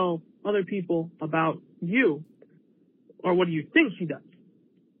tell other people about you? Or what do you think she does?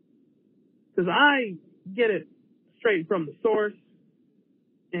 Because I get it straight from the source.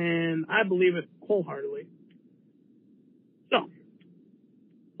 And I believe it wholeheartedly. So,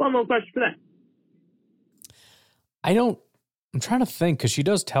 one more question for that. I'm trying to think, because she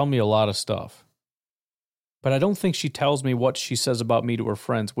does tell me a lot of stuff. But I don't think she tells me what she says about me to her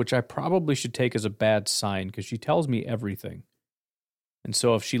friends, which I probably should take as a bad sign, because she tells me everything. And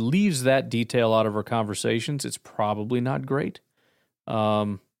so if she leaves that detail out of her conversations, it's probably not great.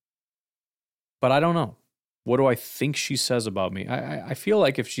 But I don't know. What do I think she says about me? I feel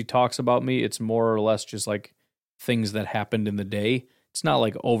like if she talks about me, it's more or less just like things that happened in the day. It's not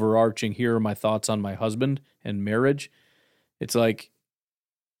like overarching, here are my thoughts on my husband and marriage. It's like,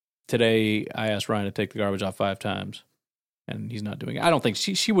 today I asked Ryan to take the garbage off 5 times, and he's not doing it. I don't think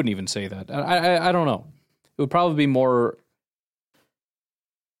she wouldn't even say that. I don't know. It would probably be more,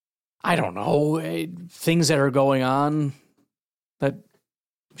 I don't know, things that are going on that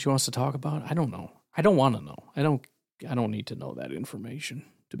she wants to talk about. I don't know. I don't want to know. I don't need to know that information,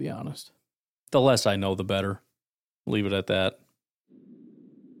 to be honest. The less I know, the better. Leave it at that.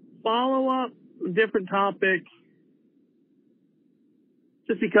 Follow up, different topic.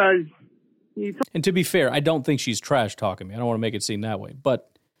 Just because and to be fair, I don't think she's trash talking me. I don't want to make it seem that way.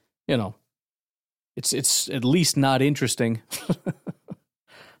 But, you know, it's at least not interesting.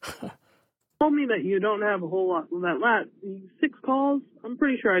 Told me that you don't have a whole lot. Well, that last 6 calls, I'm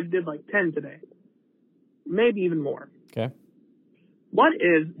pretty sure I did like 10 today. Maybe even more. Okay. What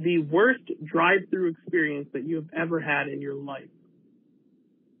is the worst drive-through experience that you have ever had in your life?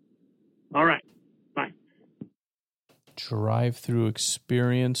 All right. Bye. Drive-through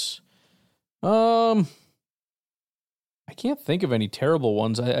experience. I can't think of any terrible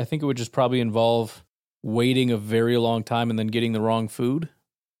ones. I think it would just probably involve waiting a very long time and then getting the wrong food.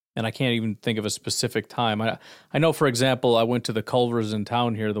 And I can't even think of a specific time. I know, for example, I went to the Culver's in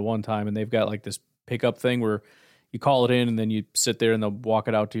town here the one time, and they've got like this pickup thing where you call it in and then you sit there and they'll walk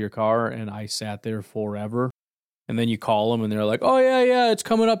it out to your car. And I sat there forever. And then you call them and they're like, oh, yeah, it's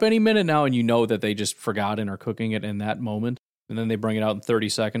coming up any minute now. And you know that they just forgot and are cooking it in that moment. And then they bring it out in 30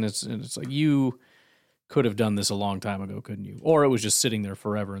 seconds. And it's like, you could have done this a long time ago, couldn't you? Or it was just sitting there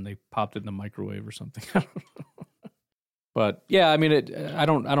forever and they popped it in the microwave or something. I don't know. But yeah, I mean, I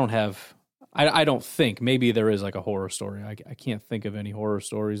don't think, maybe there is like a horror story. I can't think of any horror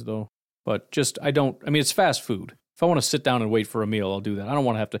stories though. But it's fast food. If I want to sit down and wait for a meal, I'll do that. I don't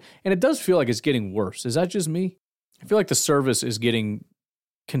want to have to. And it does feel like it's getting worse. Is that just me? I feel like the service is getting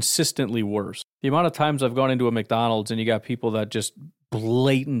consistently worse. The amount of times I've gone into a McDonald's and you got people that just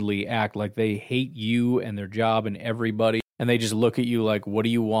blatantly act like they hate you and their job and everybody. And they just look at you like, what do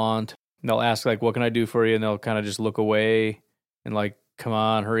you want? And they'll ask like, what can I do for you? And they'll kind of just look away and like, come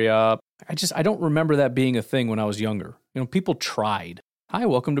on, hurry up. I don't remember that being a thing when I was younger. You know, people tried. Hi,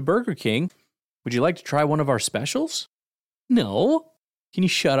 welcome to Burger King. Would you like to try one of our specials? No. Can you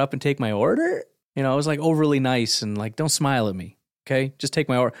shut up and take my order? You know, I was like overly nice and like, don't smile at me. Okay, just take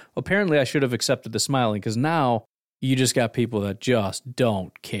my order. Apparently, I should have accepted the smiling because now you just got people that just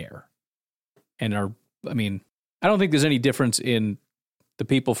don't care. And I don't think there's any difference in the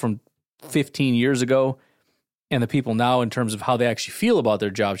people from 15 years ago and the people now in terms of how they actually feel about their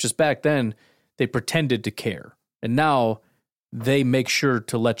jobs. Just back then, they pretended to care. And now they make sure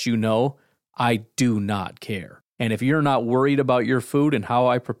to let you know, I do not care. And if you're not worried about your food and how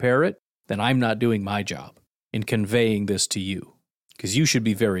I prepare it, then I'm not doing my job in conveying this to you. Because you should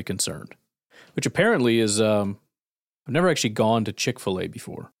be very concerned. Which apparently is, I've never actually gone to Chick-fil-A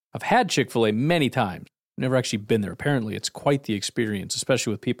before. I've had Chick-fil-A many times. Never actually been there. Apparently it's quite the experience,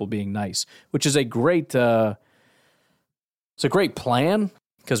 especially with people being nice. Which is a great, it's a great plan.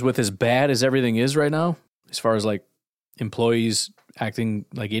 Because with as bad as everything is right now, as far as like employees acting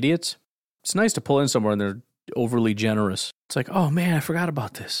like idiots, it's nice to pull in somewhere and they're overly generous. It's like, oh man, I forgot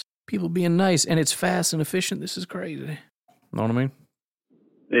about this. People being nice and it's fast and efficient. This is great. You know what I mean?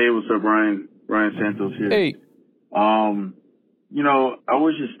 Hey, what's up, Ryan? Ryan Santos here. Hey. I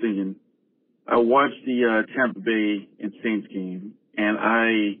was just thinking, I watched the Tampa Bay and Saints game, and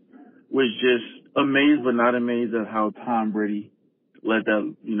I was just amazed but not amazed at how Tom Brady led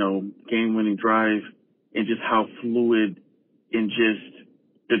that, game-winning drive and just how fluid and just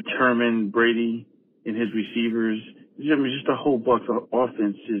determined Brady and his receivers. Just the whole Bucs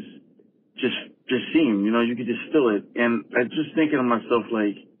offense just seemed, you could just feel it. And I just thinking to myself,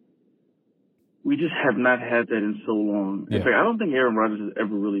 like, we just have not had that in so long. Yeah. In fact, I don't think Aaron Rodgers has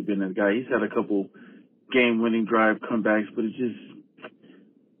ever really been that guy. He's had a couple game-winning drive comebacks, but it just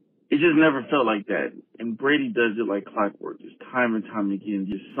never felt like that. And Brady does it like clockwork, just time and time again.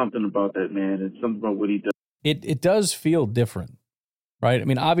 Just something about that man and something about what he does. It does feel different, right? I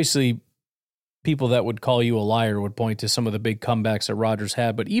mean, obviously, people that would call you a liar would point to some of the big comebacks that Rodgers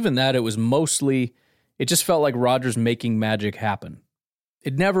had, but even that, it just felt like Rodgers making magic happen.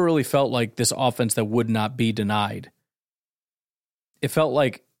 It never really felt like this offense that would not be denied. It felt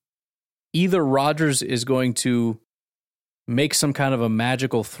like either Rodgers is going to make some kind of a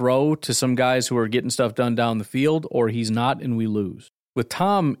magical throw to some guys who are getting stuff done down the field, or he's not and we lose. With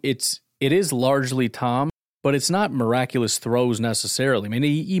Tom, it is largely Tom, but it's not miraculous throws necessarily. I mean,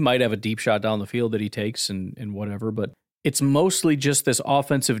 he might have a deep shot down the field that he takes and whatever, but it's mostly just this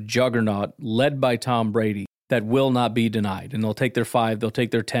offensive juggernaut led by Tom Brady that will not be denied. And they'll take their 5, they'll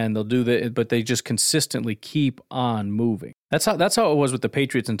take their 10, they'll do that, but they just consistently keep on moving. That's how it was with the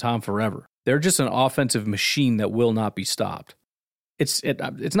Patriots and Tom forever. They're just an offensive machine that will not be stopped. It's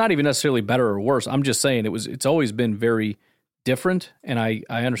not even necessarily better or worse. I'm just saying it's always been very different, and I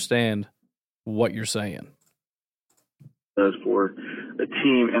understand what you're saying. Does for a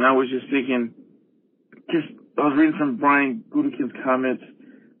team, and I was just thinking, I was reading some Brian Gutekunst's comments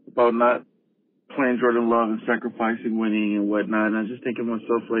about not playing Jordan Love and sacrificing winning and whatnot, and I was just thinking to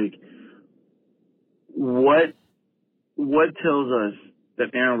myself, like, what tells us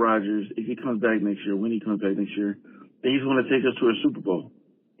that Aaron Rodgers, if he comes back next year, when he comes back next year, that he's going to take us to a Super Bowl?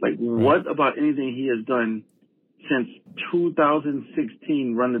 Like, what about anything he has done since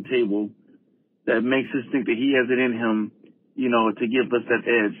 2016 run the table that makes us think that he has it in him, to give us that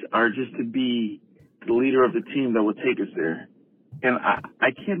edge, or just to be the leader of the team that will take us there? And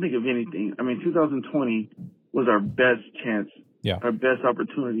I can't think of anything. I mean, 2020 was our best chance, our best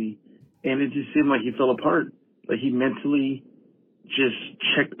opportunity, and it just seemed like he fell apart. Like he mentally just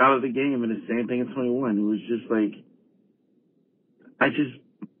checked out of the game, and the same thing in 21. It was just like,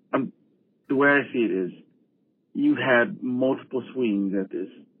 the way I see it is, you've had multiple swings at this,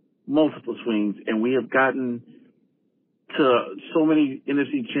 and we have gotten to so many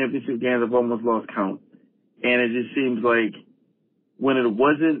NFC Championship games I've almost lost count. And it just seems like when it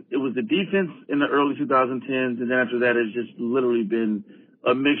was the defense in the early 2010s, and then after that it's just literally been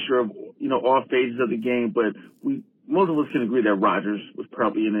a mixture of, all phases of the game. But most of us can agree that Rodgers was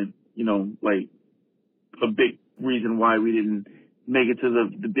probably in it, like a big reason why we didn't make it to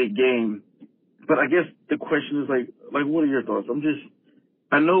the big game. But I guess the question is like what are your thoughts?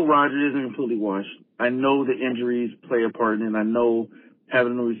 I know Rodgers isn't completely washed. I know the injuries play a part in it. I know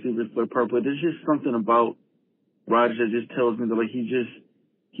having the receivers play a part, but there's just something about Rodgers that just tells me that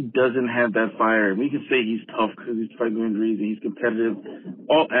he doesn't have that fire. We can say he's tough because he's fighting injuries and he's competitive.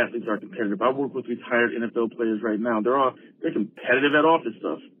 All athletes are competitive. I work with retired NFL players right now. They're competitive at office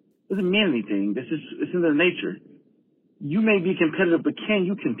stuff. Doesn't mean anything. It's in their nature. You may be competitive, but can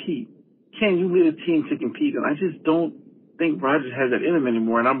you compete? Can you lead a team to compete? And I just don't think Rodgers has that in him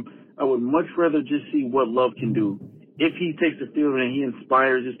anymore. And I would much rather just see what Love can do. If he takes the field and he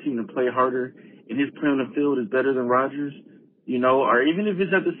inspires his team to play harder, and his play on the field is better than Rodgers, or even if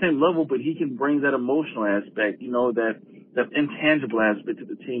it's at the same level, but he can bring that emotional aspect, that intangible aspect to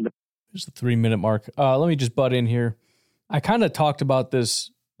the team. Here's the 3-minute mark. Let me just butt in here. I kind of talked about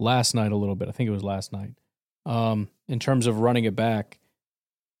this last night a little bit. I think it was last night. In terms of running it back.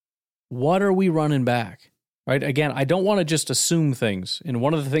 What are we running back? Right? Again, I don't want to just assume things. And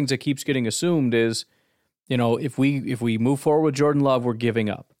one of the things that keeps getting assumed is, if we move forward with Jordan Love, we're giving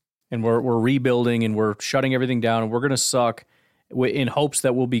up. And we're rebuilding and we're shutting everything down and we're going to suck in hopes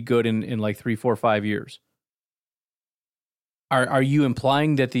that we'll be good in like 3, 4, 5 years. Are you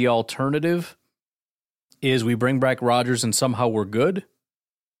implying that the alternative is we bring back Rodgers and somehow we're good?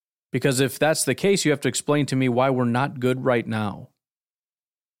 Because if that's the case, you have to explain to me why we're not good right now.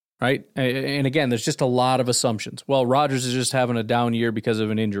 Right? And again, there's just a lot of assumptions. Well, Rodgers is just having a down year because of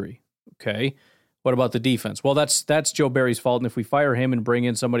an injury. Okay. What about the defense? Well, that's Joe Barry's fault, and if we fire him and bring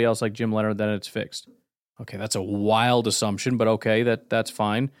in somebody else like Jim Leonard, then it's fixed. Okay, that's a wild assumption, but okay, that's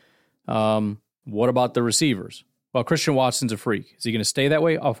fine. What about the receivers? Well, Christian Watson's a freak. Is he going to stay that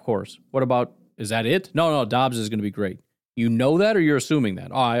way? Of course. What about, is that it? No, Dobbs is going to be great. You know that, or you're assuming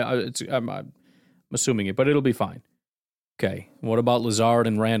that? I'm assuming it, but it'll be fine. Okay, what about Lazard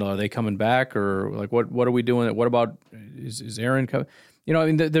and Randall? Are they coming back, or like what are we doing? What about, is Aaron coming?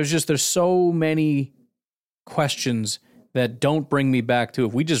 There's so many questions that don't bring me back to,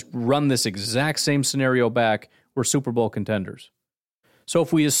 if we just run this exact same scenario back, we're Super Bowl contenders. So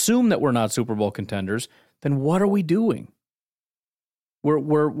if we assume that we're not Super Bowl contenders, then what are we doing?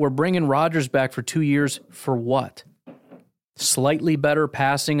 We're bringing Rodgers back for 2 years for what? Slightly better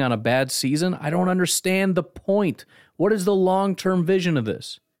passing on a bad season? I don't understand the point. What is the long-term vision of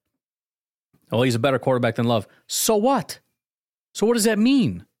this? Oh, he's a better quarterback than Love. So what? So what does that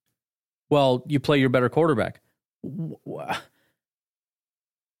mean? Well, you play your better quarterback.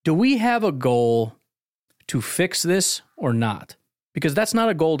 Do we have a goal to fix this or not? Because that's not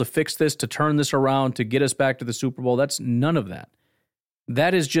a goal to fix this, to turn this around, to get us back to the Super Bowl. That's none of that.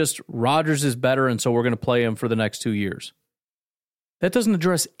 That is just Rodgers is better, and so we're going to play him for the next 2 years. That doesn't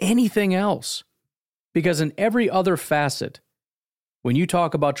address anything else. Because in every other facet, when you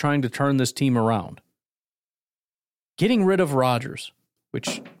talk about trying to turn this team around, getting rid of Rodgers,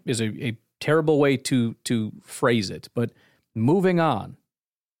 which is a terrible way to phrase it, but moving on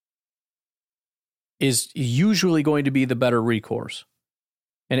is usually going to be the better recourse.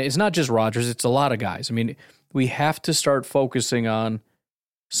 And it's not just Rodgers, it's a lot of guys. I mean, we have to start focusing on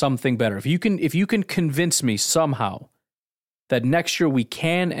something better. If you can convince me somehow that next year we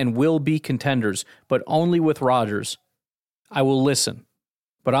can and will be contenders, but only with Rodgers, I will listen.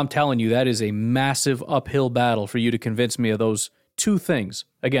 But I'm telling you, that is a massive uphill battle for you to convince me of those two things.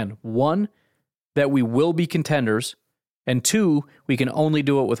 Again, one, that we will be contenders, and two, we can only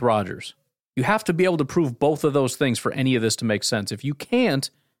do it with Rodgers. You have to be able to prove both of those things for any of this to make sense. If you can't,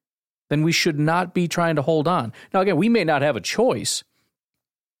 then we should not be trying to hold on. Now, again, we may not have a choice,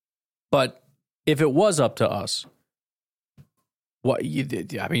 but if it was up to us, you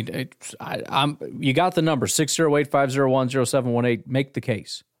got the number 608-501-0718. Make the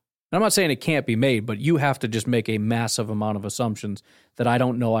case. And I'm not saying it can't be made, but you have to just make a massive amount of assumptions that I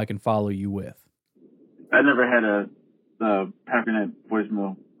don't know I can follow you with. I never had a PackerNet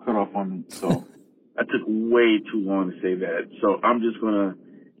voicemail cut off on me, so I took way too long to say that. So I'm just going to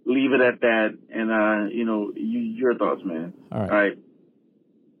leave it at that. And, your thoughts, man. All right. All right.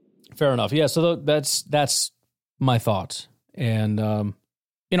 Fair enough. Yeah, so that's my thoughts. And,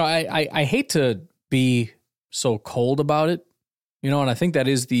 I hate to be so cold about it, and I think that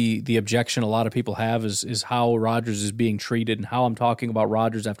is the objection a lot of people have is how Rodgers is being treated and how I'm talking about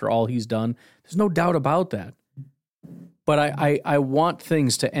Rodgers after all he's done. There's no doubt about that. But I want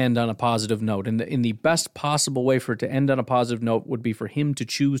things to end on a positive note. And in the best possible way for it to end on a positive note would be for him to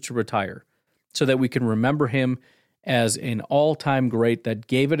choose to retire so that we can remember him as an all-time great that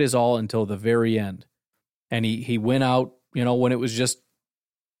gave it his all until the very end. And he went out, when it was just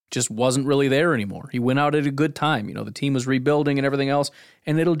wasn't really there anymore. He went out at a good time. The team was rebuilding and everything else,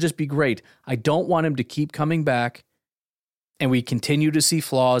 and it'll just be great. I don't want him to keep coming back and we continue to see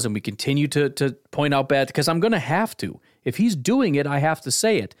flaws and we continue to point out bad, because I'm going to have to. If he's doing it, I have to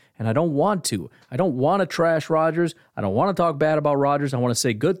say it, and I don't want to. I don't want to trash Rodgers. I don't want to talk bad about Rodgers. I want to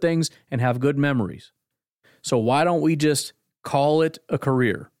say good things and have good memories. So why don't we just call it a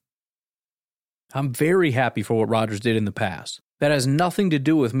career? I'm very happy for what Rodgers did in the past. That has nothing to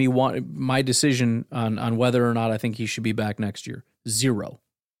do with my decision on whether or not I think he should be back next year. Zero.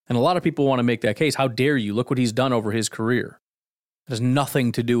 And a lot of people want to make that case. How dare you? Look what he's done over his career. It has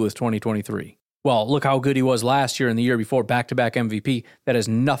nothing to do with 2023. Well, look how good he was last year and the year before, back-to-back MVP. That has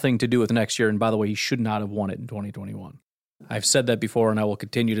nothing to do with next year. And by the way, he should not have won it in 2021. I've said that before, and I will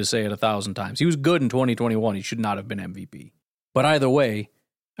continue to say it 1,000 times. He was good in 2021. He should not have been MVP. But either way,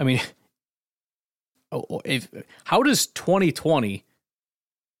 I mean, how does 2020,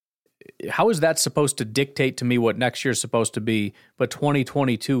 how is that supposed to dictate to me what next year is supposed to be, but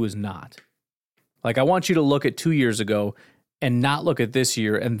 2022 is not? Like, I want you to look at 2 years ago and not look at this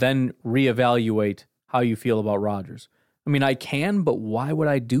year and then reevaluate how you feel about Rodgers. I mean, I can, but why would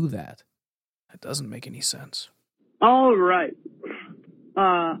I do that? That doesn't make any sense. All right.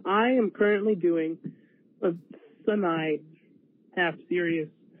 I am currently doing a semi-half serious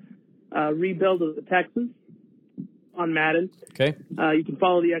rebuild of the Texans on Madden. Okay. You can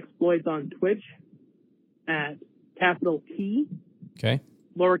follow the exploits on Twitch at capital T, okay,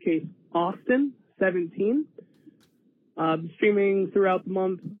 lowercase Austin 17. Streaming throughout the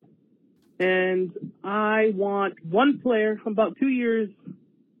month, and I want one player. I'm about 2 years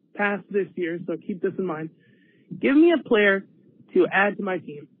past this year, so keep this in mind. Give me a player to add to my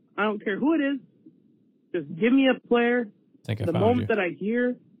team. I don't care who it is. Just give me a player. The moment that I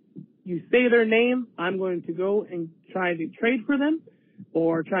hear you say their name, I'm going to go and try to trade for them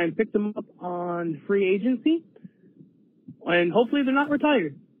or try and pick them up on free agency. And hopefully they're not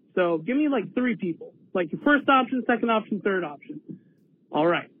retired. So give me like 3 people. Like your first option, second option, third option. All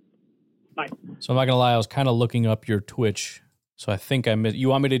right. Bye. So I'm not going to lie, I was kind of looking up your Twitch. So I think I missed. You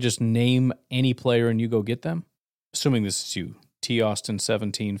want me to just name any player and you go get them? Assuming this is you. T. Austin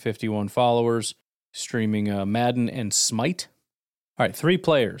 17, 51 followers, streaming Madden and Smite. All right, 3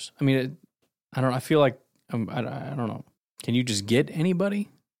 players. I mean, I don't know. I feel like, I don't know. Can you just get anybody?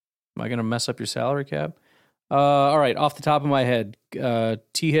 Am I going to mess up your salary cap? All right, off the top of my head,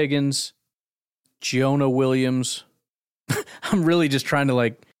 T. Higgins, Jonah Williams. I'm really just trying to,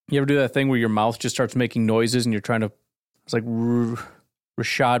 like, you ever do that thing where your mouth just starts making noises and you're trying to, it's like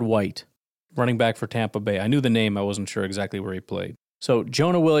Rachaad White, running back for Tampa Bay. I knew the name. I wasn't sure exactly where he played. So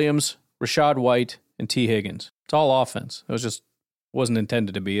Jonah Williams, Rachaad White, and T. Higgins. It's all offense. It was just, wasn't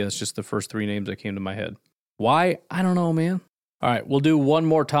intended to be. That's just the first 3 names that came to my head. Why? I don't know, man. All right, we'll do one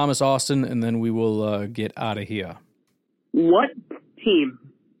more Thomas Austin, and then we will get out of here. What team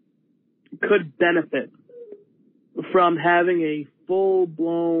could benefit from having a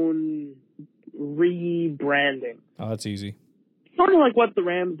full-blown rebranding? Oh, that's easy. Sort of like what the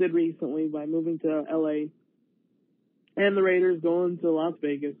Rams did recently by moving to L.A. and the Raiders going to Las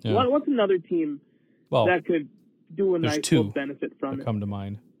Vegas. Yeah. What's another team that could do a nice little benefit from it? Come to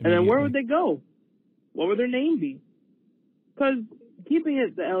mind. And then where would they go? What would their name be? Because keeping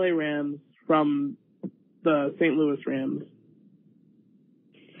it the L.A. Rams from the St. Louis Rams,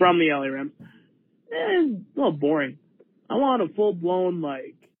 from the L.A. Rams, is a little boring. I want a full-blown,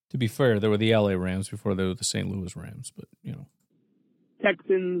 like... To be fair, there were the L.A. Rams before they were the St. Louis Rams, but, you know.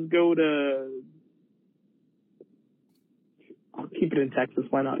 Texans go to... I'll keep it in Texas,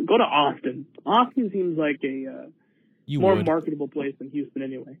 why not? Go to Austin. Austin seems like a more marketable place than Houston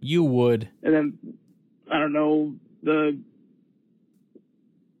anyway. You would. And then, I don't know, the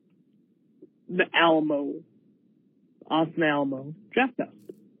Alamo. Austin Alamo. Draft house.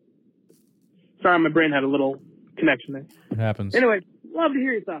 Sorry, my brain had a little connection there. It happens. Anyway, love to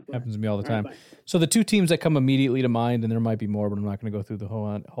hear your thoughts. Happens to me all the time. Right, so the 2 teams that come immediately to mind, and there might be more, but I'm not going to go through the whole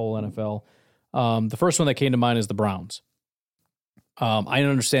NFL. The first one that came to mind is the Browns. I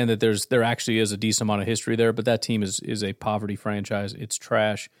understand that there actually is a decent amount of history there, but that team is a poverty franchise. It's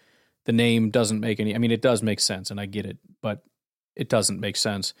trash. The name doesn't make any. I mean, it does make sense, and I get it, but it doesn't make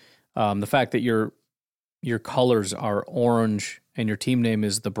sense. The fact that your colors are orange and your team name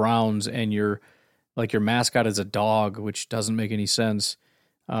is the Browns and your mascot is a dog, which doesn't make any sense.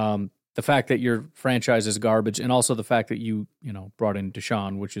 The fact that your franchise is garbage, and also the fact that you brought in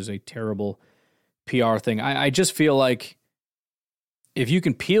Deshaun, which is a terrible PR thing. I just feel like if you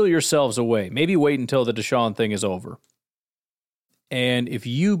can peel yourselves away, maybe wait until the Deshaun thing is over. And if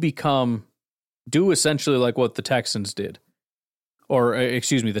you do essentially like what the Texans did, or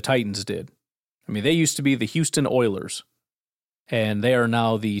the Titans did. I mean, they used to be the Houston Oilers, and they are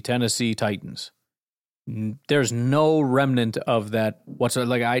now the Tennessee Titans. There's no remnant of that.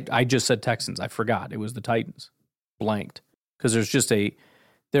 I just said Texans. I forgot. It was the Titans. Blanked. Because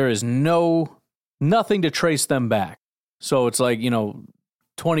there is nothing to trace them back. So it's like,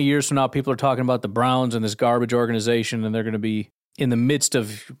 20 years from now, people are talking about the Browns and this garbage organization, and they're going to be in the midst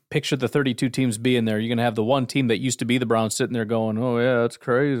of, picture the 32 teams being there. You're going to have the one team that used to be the Browns sitting there going, oh, yeah, that's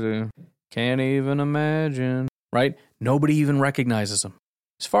crazy. Can't even imagine. Right? Nobody even recognizes them.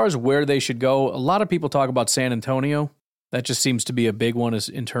 As far as where they should go, a lot of people talk about San Antonio. That just seems to be a big one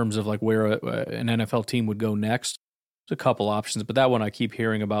in terms of like where an NFL team would go next. There's a couple options, but that one I keep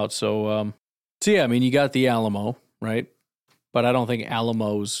hearing about. So yeah, I mean, you got the Alamo, right? But I don't think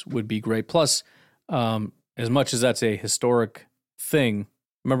Alamos would be great. Plus, as much as that's a historic thing,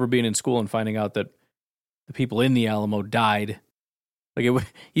 I remember being in school and finding out that the people in the Alamo died. Like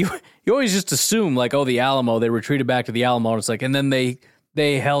you always just assume like, oh, the Alamo, they retreated back to the Alamo. And it's like, and then they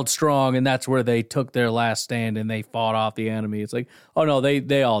held strong, and that's where they took their last stand and they fought off the enemy. It's like, oh no,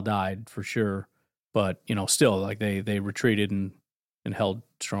 they all died for sure. But, still like they retreated and held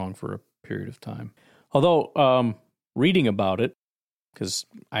strong for a period of time. Although, reading about it, because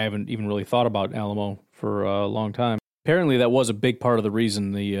I haven't even really thought about Alamo for a long time, apparently that was a big part of the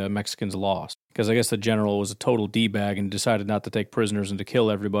reason the Mexicans lost. Because I guess the general was a total D-bag and decided not to take prisoners and to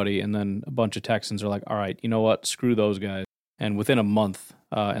kill everybody. And then a bunch of Texans are like, all right, you know what? Screw those guys. And within a month,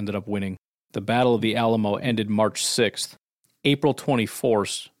 ended up winning. The Battle of the Alamo ended March 6th. April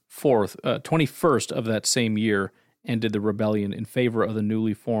 21st of that same year ended the rebellion in favor of the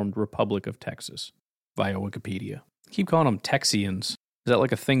newly formed Republic of Texas, via Wikipedia. I keep calling them Texians. Is that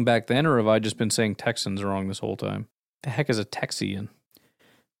like a thing back then, or have I just been saying Texans wrong this whole time? The heck is a Texian?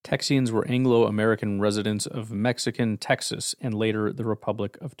 Texians were Anglo-American residents of Mexican Texas and later the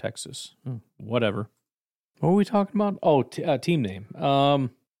Republic of Texas. Whatever. What were we talking about? Oh, team name. I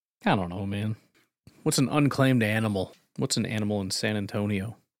don't know, man. What's an unclaimed animal? What's an animal in San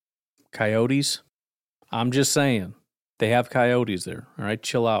Antonio? Coyotes? I'm just saying. They have coyotes there. All right,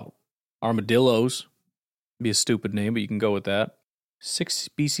 chill out. Armadillos. Be a stupid name, but you can go with that. 6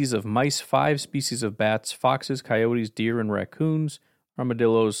 species of mice, 5 species of bats, foxes, coyotes, deer, and raccoons.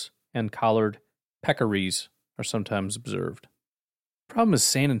 Armadillos and collared peccaries are sometimes observed. Problem is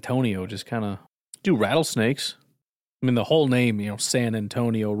San Antonio just kind of do rattlesnakes. I mean, the whole name, San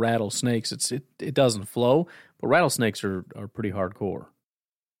Antonio rattlesnakes, it doesn't flow, but rattlesnakes are pretty hardcore.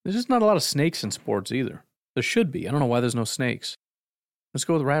 There's just not a lot of snakes in sports either. There should be. I don't know why there's no snakes. Let's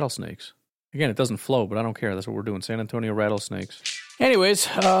go with rattlesnakes. Again, it doesn't flow, but I don't care. That's what we're doing. San Antonio rattlesnakes. Anyways,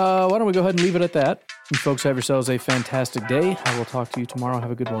 why don't we go ahead and leave it at that? You folks have yourselves a fantastic day. I will talk to you tomorrow.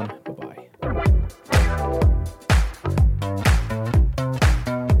 Have a good one. Bye-bye.